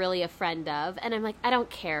was, like, really a friend of, and I'm like, I don't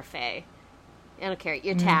care, Faye. I don't care.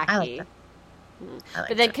 You're tacky. I like that.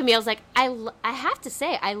 But then Camille's like, I have to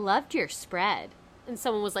say, I loved your spread. And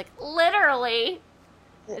someone was like, literally.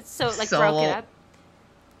 It's so, like, broke it up.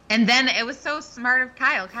 And then it was so smart of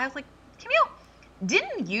Kyle. Kyle's like, Camille,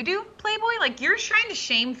 didn't you do Playboy? Like, you're trying to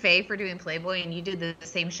shame Faye for doing Playboy, and you did the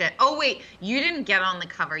same shit. Oh, wait, you didn't get on the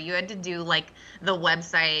cover. You had to do, like, the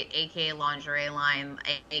website, a.k.a. lingerie line,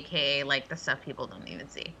 a.k.a. like the stuff people don't even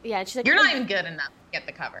see. Yeah, and she's like, you're not even good enough to get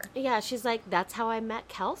the cover. Yeah, she's like, that's how I met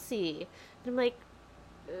Kelsey. And I'm like,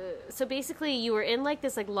 so basically you were in, like,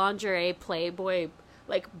 this, like, lingerie Playboy,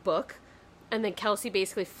 like, book, and then Kelsey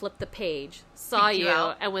basically flipped the page, saw you,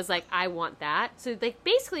 and was like, I want that. So, like,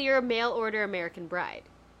 basically you're a mail-order American Bride.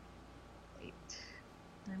 Wait.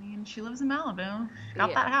 I mean, she lives in Malibu.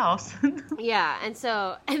 Got that house. Yeah,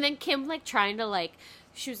 and then Kim, like, trying to, like,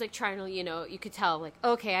 she was, like, trying to, you know, you could tell, like,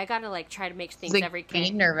 okay, I gotta, like, try to make things like, every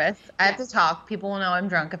being nervous. I have to talk. People will know I'm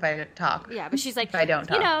drunk if I talk. Yeah, but she's like, if I don't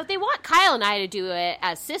talk. You know, they want Kyle and I to do it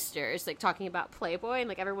as sisters, like, talking about Playboy, and,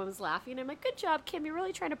 like, everyone was laughing. And I'm like, good job, Kim. You're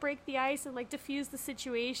really trying to break the ice and, like, diffuse the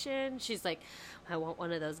situation. She's like, I want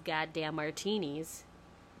one of those goddamn martinis.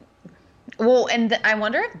 Well, and I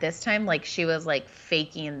wonder if this time, like, she was, like,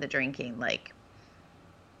 faking the drinking, like.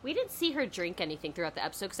 We didn't see her drink anything throughout the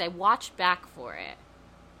episode because I watched back for it.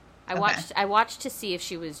 I watched to see if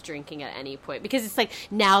she was drinking at any point, because it's like,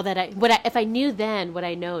 now that if I knew then what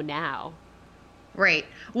I know now. Right.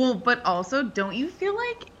 Well, but also, don't you feel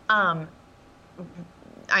like I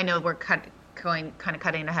know we're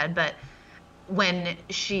cutting ahead, but when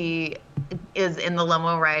she is in the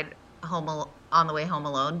limo ride home on the way home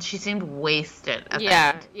alone, she seemed wasted at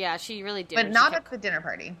that end. Yeah, she really did. But not at the dinner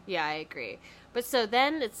party. Yeah, I agree. But so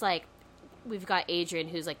then it's like, we've got Adrienne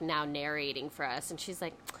who's, like, now narrating for us, and she's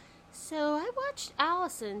like, so I watched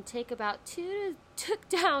Allison took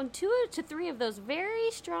down 2 to 3 of those very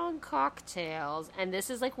strong cocktails, and this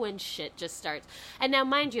is, like, when shit just starts. And now,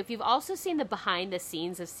 mind you, if you've also seen the behind the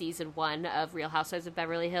scenes of season 1 of Real Housewives of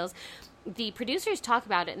Beverly Hills, the producers talk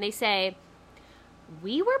about it, and they say,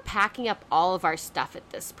 we were packing up all of our stuff at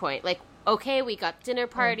this point. Like, okay, we got dinner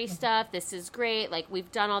party stuff. This is great. Like, we've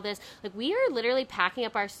done all this. Like, we are literally packing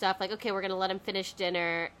up our stuff. Like, okay, we're going to let him finish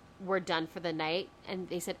dinner. We're done for the night. And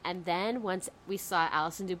they said, and then once we saw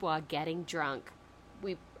Allison Dubois getting drunk,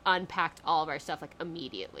 we unpacked all of our stuff, like,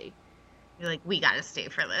 immediately. You're like, we got to stay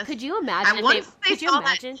for this. Could you imagine? They saw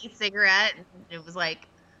that e-cigarette, it was like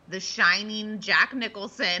the shining Jack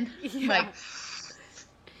Nicholson. Yeah. Like,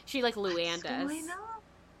 she, like, Luann does.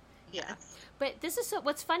 Yes. But this is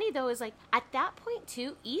what's funny, though, is, like, at that point,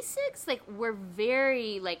 too, e-cigs, like, were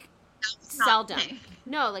very, like, seldom.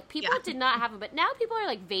 No, like, people did not have them. But now people are,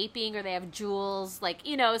 like, vaping, or they have Juuls, like,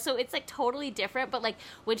 you know, so it's, like, totally different. But, like,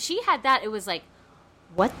 when she had that, it was like,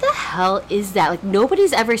 what the hell is that? Like,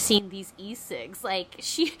 nobody's ever seen these e-cigs. Like,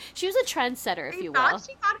 she was a trendsetter, if you will.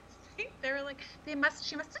 She thought they were, like, she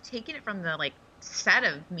must have taken it from the, like, set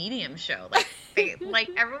of Medium show. Like,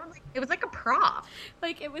 everyone, like, it was like a prop.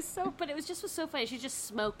 Like, it was so funny. She's just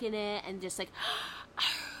smoking it and just, like,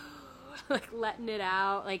 like, letting it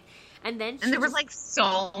out. Like, and there was, like,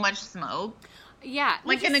 so much smoke. Yeah.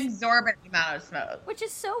 Like, an exorbitant amount of smoke. Which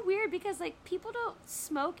is so weird, because, like, people don't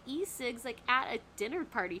smoke e-cigs, like, at a dinner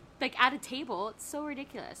party, like, at a table. It's so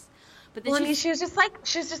ridiculous. But then she was just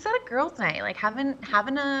at a girls' night, like, having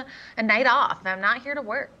a night off. I'm not here to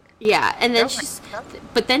work. Yeah, and then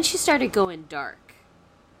then she started going dark,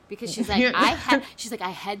 because she's like, I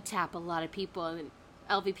head tap a lot of people, and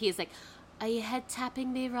LVP is like, are you head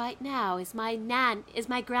tapping me right now? Is my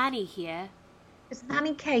granny here? Is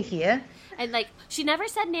Nanny K here? And, like, she never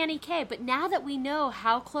said Nanny K, but now that we know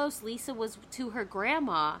how close Lisa was to her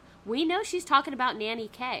grandma, we know she's talking about Nanny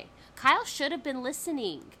K. Kyle should have been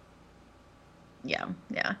listening. Yeah.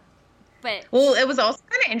 But well, it was also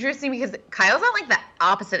kind of interesting because Kyle's at, like, the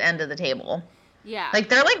opposite end of the table. Yeah. Like,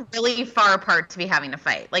 they're, like, really far apart to be having a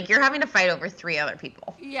fight. Like, you're having to fight over 3 other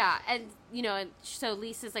people. Yeah, and, you know, and so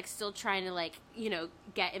Lisa's, like, still trying to, like, you know,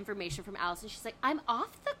 get information from Allison. She's like, I'm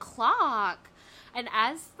off the clock. And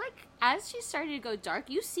as she's starting to go dark,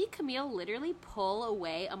 you see Camille literally pull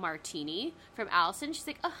away a martini from Allison. She's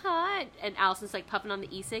like, and Allison's, like, puffing on the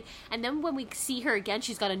e-cig. And then when we see her again,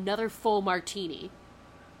 she's got another full martini.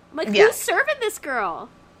 I'm like, who's serving this girl?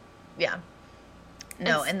 Yeah.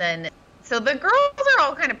 No, and then... So the girls are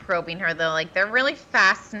all kind of probing her, though. Like, they're really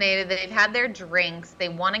fascinated. They've had their drinks. They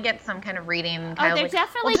want to get some kind of reading. They're like,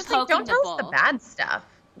 definitely just, poking don't tell the us the bull. bad stuff.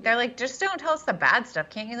 They're like, just don't tell us the bad stuff.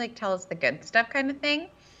 Can't you, like, tell us the good stuff kind of thing?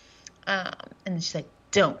 And she's like,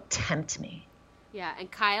 don't tempt me. Yeah, and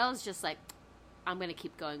Kyle's just like, I'm going to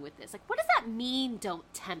keep going with this. Like, what does that mean, don't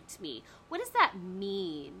tempt me? What does that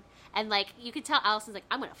mean? And, like, you could tell Allison's like,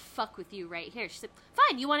 I'm going to fuck with you right here. She's like,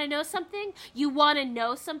 fine, you want to know something? You want to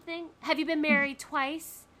know something? Have you been married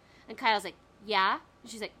twice? And Kyle's like, yeah. And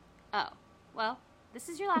she's like, oh, well, this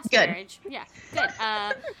is your last marriage. Yeah, good.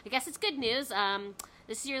 I guess it's good news.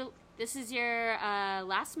 This is your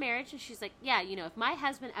last marriage. And she's like, yeah, you know, if my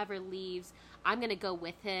husband ever leaves, I'm going to go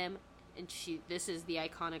with him. And this is the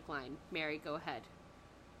iconic line. Mary, go ahead.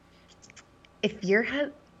 If your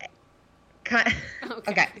husband...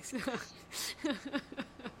 Okay. If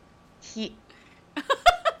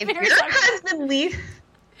your husband leaves...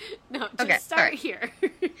 No, just start here.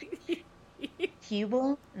 He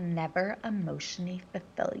will never emotionally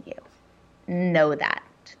fulfill you. Know that.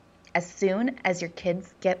 As soon as your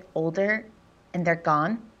kids get older and they're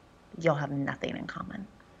gone, you'll have nothing in common.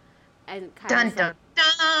 And dun, dun,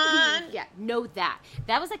 dun. Yeah, know that.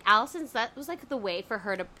 That was like Allison's, that was like the way for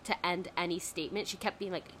her to end any statement. She kept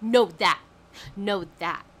being like, know that. Know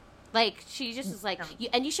that. Like, she just was like,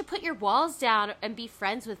 you should put your walls down and be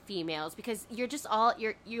friends with females because you're just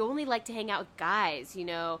you only like to hang out with guys, you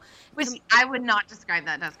know. Which I would not describe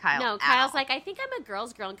that as Kyle. No, Kyle's like, I think I'm a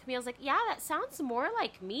girl's girl. And Camille's like, yeah, that sounds more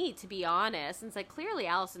like me, to be honest. And it's like, clearly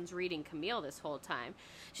Allison's reading Camille this whole time.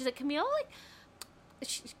 She's like, Camille's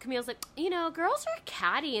like, you know, girls are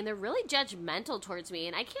catty and they're really judgmental towards me.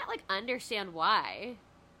 And I can't, like, understand why.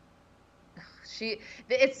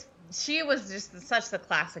 She was just such the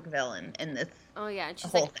classic villain in this. Oh, yeah. And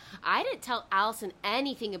she's like, I didn't tell Allison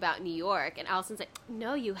anything about New York. And Allison's like,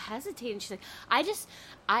 no, you hesitated. And she's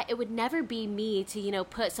like, it would never be me to, you know,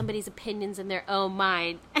 put somebody's opinions in their own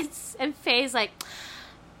mind. And Faye's like,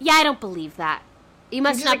 yeah, I don't believe that. You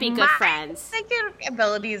must not be good friends. I think your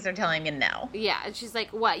abilities are telling me no. Yeah. And she's like,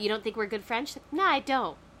 what, you don't think we're good friends? She's like, no, I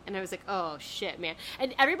don't. And I was like, oh, shit, man.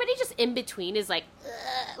 And everybody just in between is like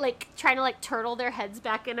trying to, like, turtle their heads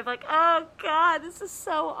back in of like, oh, God, this is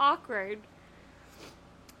so awkward.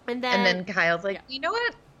 And then Kyle's like, you know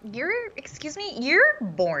what? You're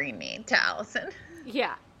boring me to Allison.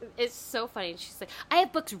 Yeah. It's so funny. She's like, I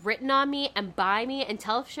have books written on me and by me and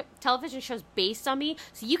television shows based on me,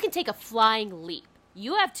 so you can take a flying leap.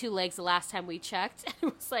 You have 2 legs the last time we checked. And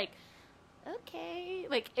it was like, okay.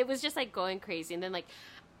 Like, it was just, like, going crazy. And then, like...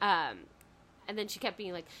 and then she kept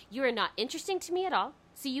being like, you are not interesting to me at all,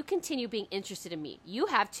 so you continue being interested in me. You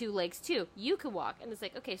have 2 legs, too. You can walk. And it's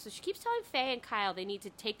like, okay, so she keeps telling Faye and Kyle they need to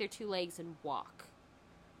take their 2 legs and walk.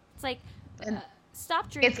 It's like, stop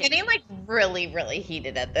drinking. It's getting, like, really, really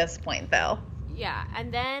heated at this point, though. Yeah,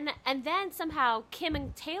 and then somehow Kim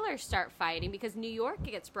and Taylor start fighting because New York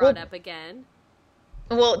gets brought up again.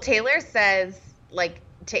 Well, Taylor says, like,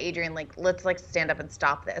 to Adrian, like, let's, like, stand up and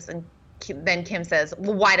stop this. And then Kim says,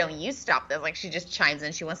 well, why don't you stop this? Like, she just chimes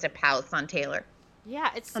in. She wants to pounce on Taylor.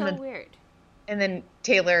 Yeah, it's so weird. And then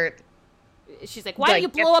Taylor... She's like, why don't you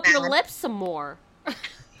blow up your lips some more?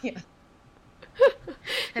 Yeah.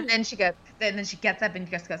 And then she gets up and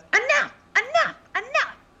just goes, enough!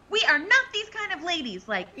 We are not these kind of ladies.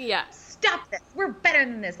 Like, stop this. We're better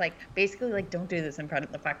than this. Like, basically, like, don't do this in front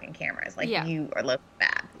of the fucking cameras. Like, you are looking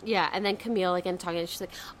bad. Yeah, and then Camille, again, talking, she's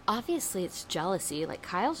like, obviously it's jealousy. Like,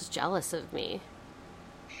 Kyle's jealous of me.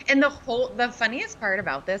 And the funniest part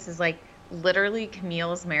about this is, like, literally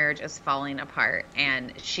Camille's marriage is falling apart,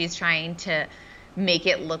 and she's trying to make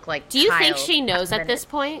it look like Do you think she knows at this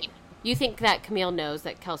point? You think that Camille knows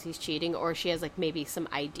that Kelsey's cheating, or she has, like, maybe some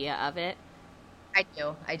idea of it? I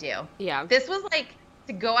do. Yeah. This was, like,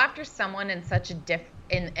 to go after someone in such a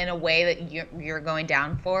in a way that you're going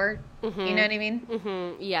down for. You know what I mean?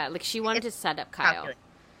 Mm-hmm. Yeah, like she wanted to set up Kyle.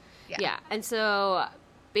 Yeah, and so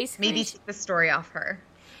basically maybe take the story off her.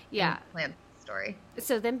 Yeah, plan the story.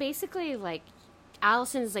 So then basically, like,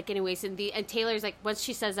 Allison's like getting wasted, and Taylor's like, once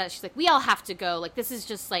she says that, she's like, we all have to go. Like, this is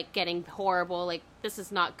just like getting horrible. Like, this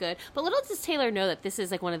is not good. But little does Taylor know that this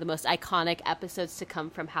is like one of the most iconic episodes to come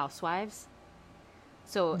from Housewives.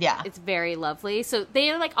 So yeah, it's very lovely. So they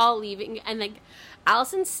are like all leaving, and like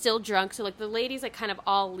Allison's still drunk. So like the ladies like kind of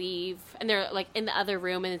all leave, and they're like in the other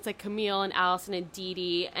room, and it's like Camille and Allison and Dee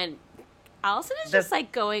Dee, and Allison is just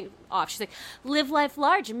like going off. She's like, live life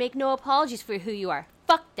large and make no apologies for who you are.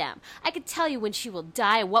 Fuck them. I could tell you when she will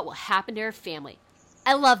die and what will happen to her family.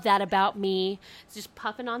 I love that about me. Just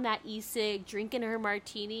puffing on that e-cig, drinking her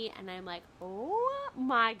martini, and I'm like, oh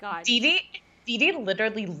my God. Dee Dee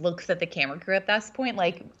literally looks at the camera crew at this point,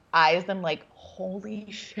 like, eyes them like,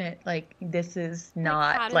 holy shit, like, this is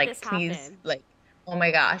not, like, please, happen? Like, oh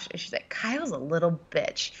my gosh. And she's like, Kyle's a little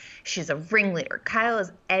bitch. She's a ringleader. Kyle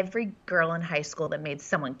is every girl in high school that made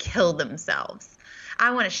someone kill themselves.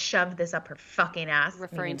 I want to shove this up her fucking ass.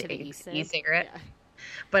 Referring to the e-cigarette. Yeah.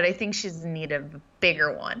 But I think she's in need of a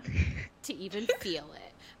bigger one. To even feel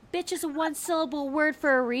it. Bitch is a one-syllable word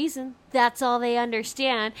for a reason. That's all they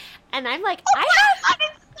understand. And I'm like,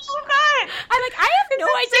 it's so good. I'm like, I have no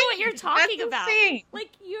idea what you're talking about. Like,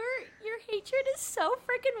 your hatred is so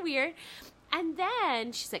freaking weird. And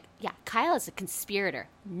then she's like, yeah, Kyle is a conspirator.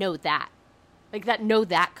 Know that. Like,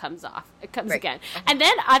 that comes off. It comes again. And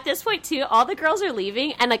then at this point, too, all the girls are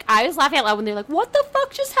leaving. And, like, I was laughing out loud when they're like, what the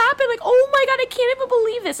fuck just happened? Like, oh, my God, I can't even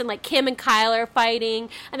believe this. And, like, Kim and Kyle are fighting.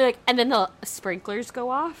 And they're like, and then the sprinklers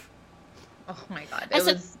go off. Oh, my God. And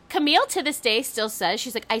so Camille, to this day, still says,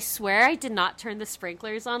 she's like, I swear I did not turn the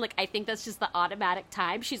sprinklers on. Like, I think that's just the automatic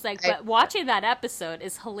time. She's like, but watching that episode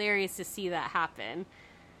is hilarious to see that happen.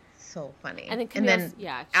 So funny. And then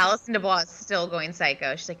Allison DuBois is still going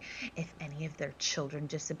psycho. She's like, if any of their children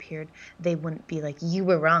disappeared, they wouldn't be like, you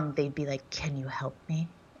were wrong. They'd be like, can you help me?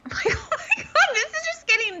 I'm like, oh my God, this is just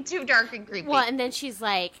getting too dark and creepy. Well, and then she's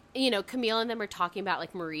like, you know, Camille and them are talking about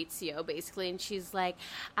like Maurizio basically, and she's like,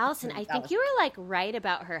 Allison, I think you were like right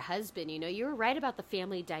about her husband, you know, you were right about the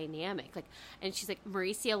family dynamic. Like, and she's like,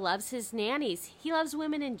 Maurizio loves his nannies. He loves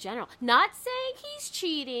women in general. Not saying he's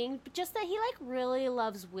cheating, but just that he like really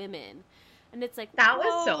loves women. And it's like, that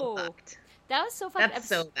was so fucked. That was so fucked. That's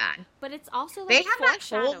so bad. But it's also like they have that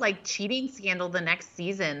whole like cheating scandal the next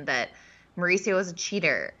season that Mauricio was a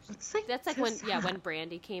cheater. It's like, that's like so when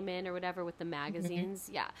Brandy came in or whatever with the magazines.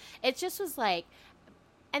 Mm-hmm. Yeah. It just was like,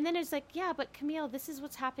 and then it's like, yeah, but Camille, this is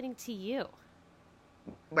what's happening to you.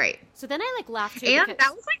 Right. So then I like laughed too. And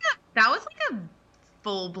that was like a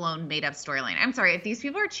full blown made up storyline. I'm sorry, if these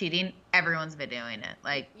people are cheating, everyone's been doing it.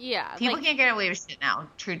 Like, yeah, people can't get away with shit now.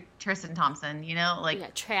 Tristan Thompson, you know,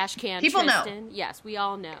 like trash can. People Tristan. Know. Yes, we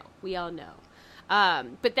all know.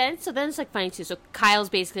 But then it's like funny too. So Kyle's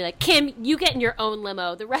basically like, Kim, you get in your own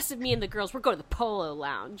limo. The rest of me and the girls, we're going to the Polo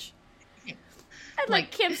Lounge. And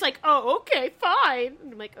like Kim's like, oh, okay, fine.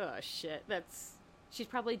 And I'm like, oh shit, she's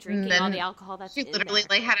probably drinking all the alcohol that's in there. She literally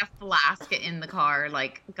like had a flask in the car,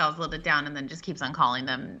 like guzzled it down, and then just keeps on calling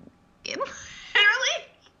them. Literally,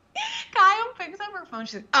 Kyle picks up her phone.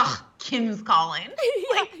 She's like, oh, Kim's calling.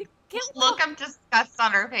 Like, look of disgust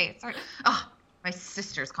on her face. Oh. My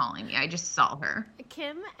sister's calling me. I just saw her.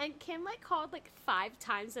 Kim like called like 5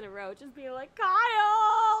 times in a row, just being like,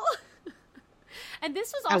 Kyle. And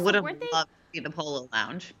this was also. I would have loved to see the Polo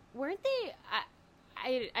Lounge. Weren't they?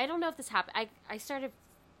 I don't know if this happened. I started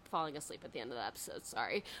falling asleep at the end of the episode.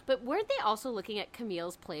 Sorry, but weren't they also looking at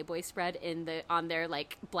Camille's Playboy spread on their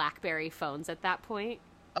like BlackBerry phones at that point?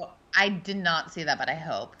 Oh, I did not see that, but I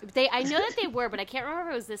hope. I know that they were, but I can't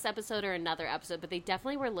remember if it was this episode or another episode, but they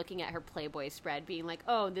definitely were looking at her Playboy spread, being like,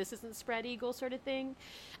 oh, this isn't spread eagle sort of thing.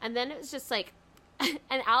 And then it was just like,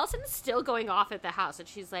 and Allison's still going off at the house, and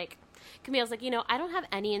she's like, Camille's like, you know, I don't have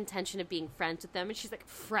any intention of being friends with them. And she's like,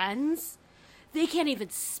 friends? They can't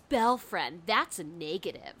even spell friend. That's a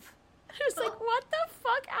negative. I was like, what the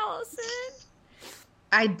fuck, Allison?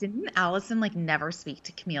 Didn't Allison like never speak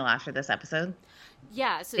to Camille after this episode?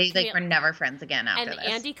 Yeah, so they like were never friends again after this.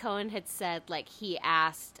 And Andy Cohen had said like he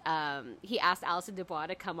asked Allison DuBois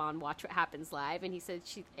to come on Watch What Happens Live, and he said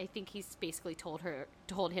I think he's basically told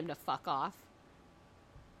him to fuck off.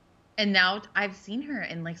 And now I've seen her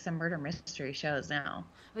in like some murder mystery shows now.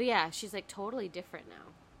 Oh yeah, she's like totally different now.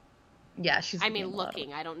 Yeah, she's. I mean,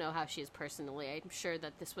 looking. I don't know how she is personally. I'm sure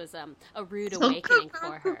that this was a rude awakening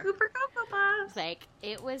for her. Like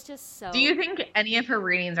it was just so. Do you think any of her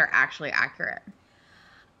readings are actually accurate?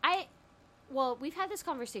 Well, we've had this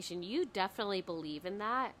conversation. You definitely believe in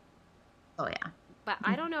that. Oh, yeah. But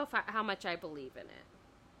I don't know how much I believe in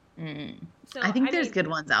it. So, I think there's good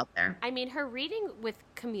ones out there. I mean, her reading with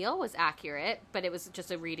Camille was accurate, but it was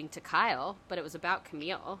just a reading to Kyle, but it was about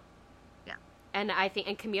Camille. Yeah. And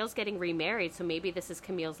Camille's getting remarried, so maybe this is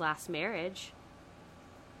Camille's last marriage.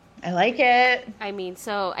 I like it. I mean,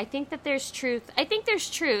 so I think that there's truth. I think there's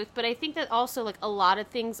truth, but I think that also, like, a lot of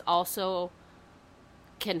things also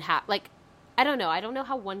can have, like, I don't know. I don't know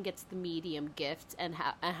how one gets the medium gift and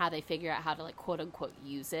how they figure out how to, like, quote unquote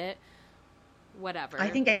use it. Whatever. I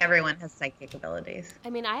think everyone has psychic abilities. I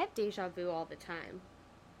mean, I have deja vu all the time.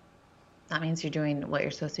 That means you're doing what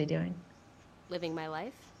you're supposed to be doing. Living my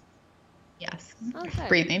life? Yes. Oh, good.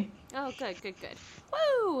 Breathing. Oh, good.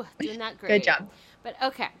 Woo! Doing that great. Good job. But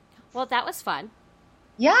okay. Well, that was fun.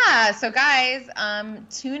 Yeah. So guys,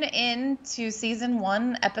 tune in to season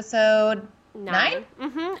 1, episode 9.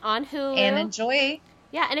 Mm-hmm. On Hulu. And enjoy.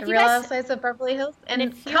 Yeah, and if the you Real guys Housewives of Beverly Hills, and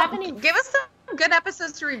if you have any, give us some good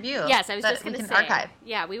episodes to review. Yes, I was just going to say. Archive.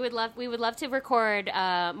 Yeah, we would love to record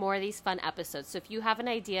more of these fun episodes. So if you have an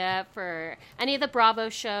idea for any of the Bravo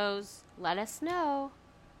shows, let us know.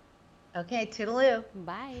 Okay, toodaloo.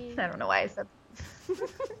 Bye. I don't know why I said.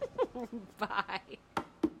 Bye.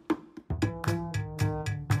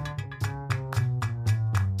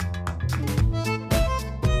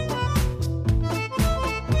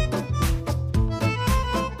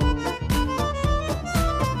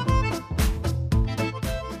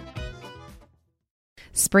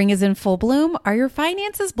 Spring is in full bloom. Are your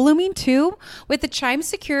finances blooming too? With the Chime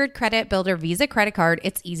Secured Credit Builder Visa Credit Card,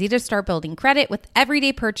 it's easy to start building credit with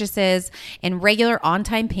everyday purchases and regular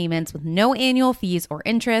on-time payments with no annual fees or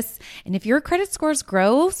interest. And if your credit scores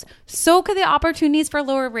grows, so could the opportunities for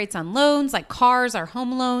lower rates on loans like cars or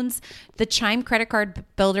home loans. The Chime Credit Card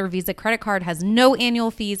Builder Visa Credit Card has no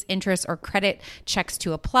annual fees, interest, or credit checks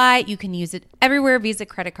to apply. You can use it everywhere Visa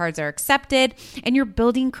credit cards are accepted, and you're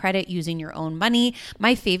building credit using your own money.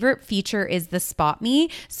 My favorite feature is the Spot Me.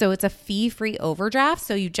 So it's a fee-free overdraft.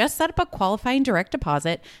 So you just set up a qualifying direct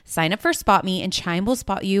deposit, sign up for Spot Me, and Chime will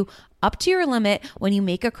spot you up to your limit when you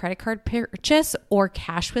make a credit card purchase or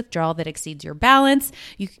cash withdrawal that exceeds your balance.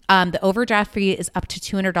 The overdraft fee is up to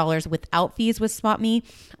 $200 without fees with Spot Me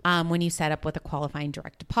when you set up with a qualifying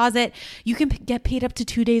direct deposit. You can get paid up to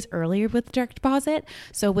 2 days earlier with direct deposit.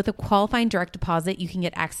 So with a qualifying direct deposit, you can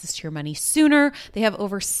get access to your money sooner. They have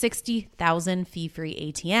over 60,000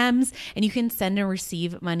 fee-free ATMs, and you can send and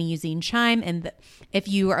receive money using Chime. And if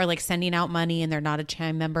you are like sending out money and they're not a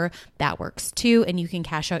Chime member, that works too. And you can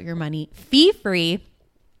cash out your money fee-free.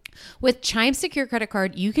 With Chime Secure Credit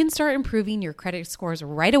Card, you can start improving your credit scores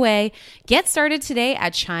right away. Get started today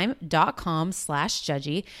at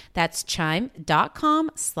chime.com/judgy. That's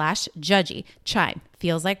chime.com/judgy. Chime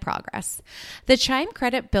feels like progress. The Chime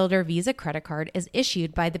Credit Builder Visa Credit Card is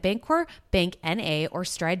issued by the Bancorp Bank N.A. or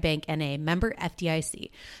Stride Bank N.A. member FDIC.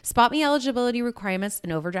 Spot Me eligibility requirements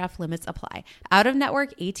and overdraft limits apply.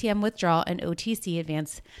 Out-of-network ATM withdrawal and OTC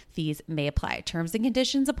advance fees may apply. Terms and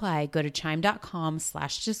conditions apply. Go to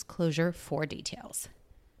chime.com/disclosure for details.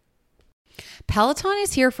 Peloton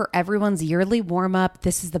is here for everyone's yearly warm-up.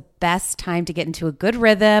 This is the best time to get into a good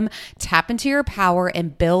rhythm, tap into your power,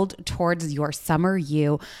 and build towards your summer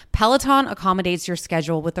you. Peloton accommodates your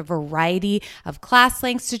schedule with a variety of class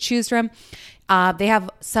lengths to choose from. They have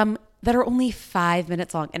some that are only 5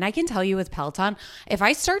 minutes long. And I can tell you with Peloton, if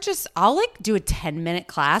I start I'll like do a 10-minute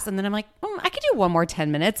class and then I'm like, I could do one more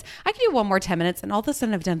 10 minutes. I could do one more 10 minutes. And all of a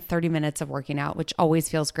sudden I've done 30 minutes of working out, which always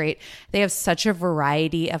feels great. They have such a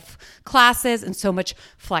variety of classes and so much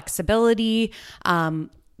flexibility.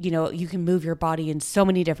 You can move your body in so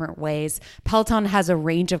many different ways. Peloton has a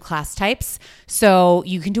range of class types. So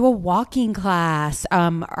you can do a walking class.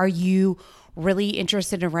 Are you really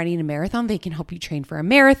interested in running a marathon? They can help you train for a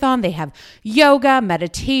marathon. They have yoga,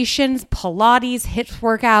 meditations, Pilates, HIIT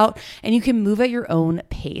workout, and you can move at your own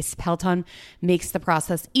pace. Peloton makes the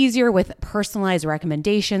process easier with personalized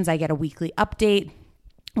recommendations. I get a weekly update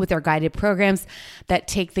with their guided programs that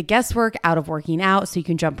take the guesswork out of working out so you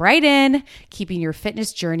can jump right in, keeping your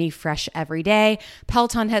fitness journey fresh every day.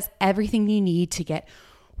 Peloton has everything you need to get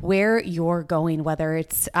where you're going, whether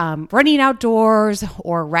it's running outdoors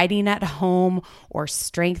or riding at home or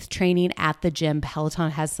strength training at the gym. Peloton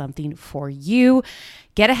has something for you.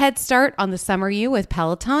 Get a head start on the summer you with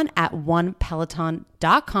Peloton at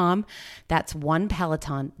onepeloton.com. That's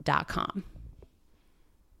onepeloton.com.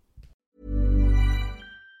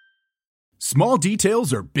 Small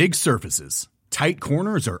details are big surfaces. Tight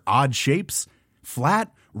corners are odd shapes.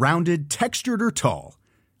 Flat, rounded, textured, or tall.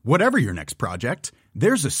 Whatever your next project,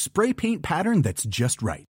 there's a spray paint pattern that's just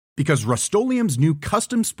right. Because Rust-Oleum's new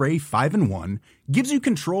Custom Spray 5-in-1 gives you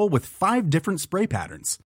control with 5 different spray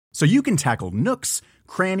patterns. So you can tackle nooks,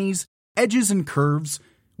 crannies, edges, and curves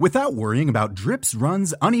without worrying about drips,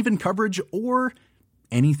 runs, uneven coverage, or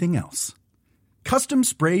anything else. Custom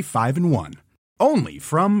Spray 5-in-1. Only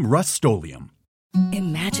from Rust-Oleum.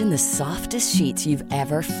 Imagine the softest sheets you've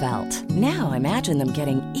ever felt. Now imagine them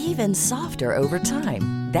getting even softer over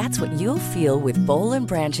time. That's what you'll feel with Boll &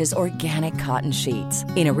 Branch's organic cotton sheets.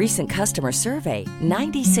 In a recent customer survey,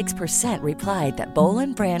 96% replied that Boll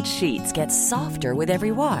 & Branch sheets get softer with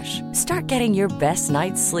every wash. Start getting your best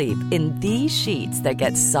night's sleep in these sheets that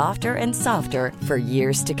get softer and softer for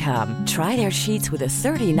years to come. Try their sheets with a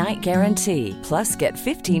 30-night guarantee. Plus, get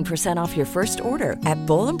 15% off your first order at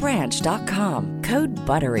bollandbranch.com. Code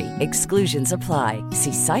BUTTERY. Exclusions apply.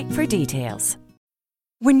 See site for details.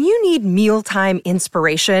 When you need mealtime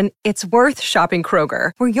inspiration, it's worth shopping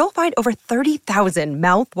Kroger, where you'll find over 30,000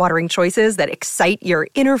 mouth-watering choices that excite your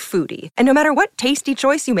inner foodie. And no matter what tasty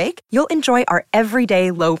choice you make, you'll enjoy our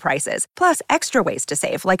everyday low prices, plus extra ways to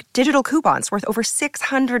save, like digital coupons worth over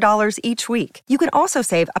 $600 each week. You can also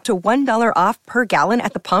save up to $1 off per gallon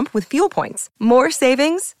at the pump with fuel points. More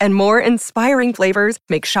savings and more inspiring flavors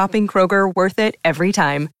make shopping Kroger worth it every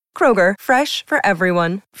time. Kroger, fresh for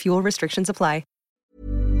everyone. Fuel restrictions apply.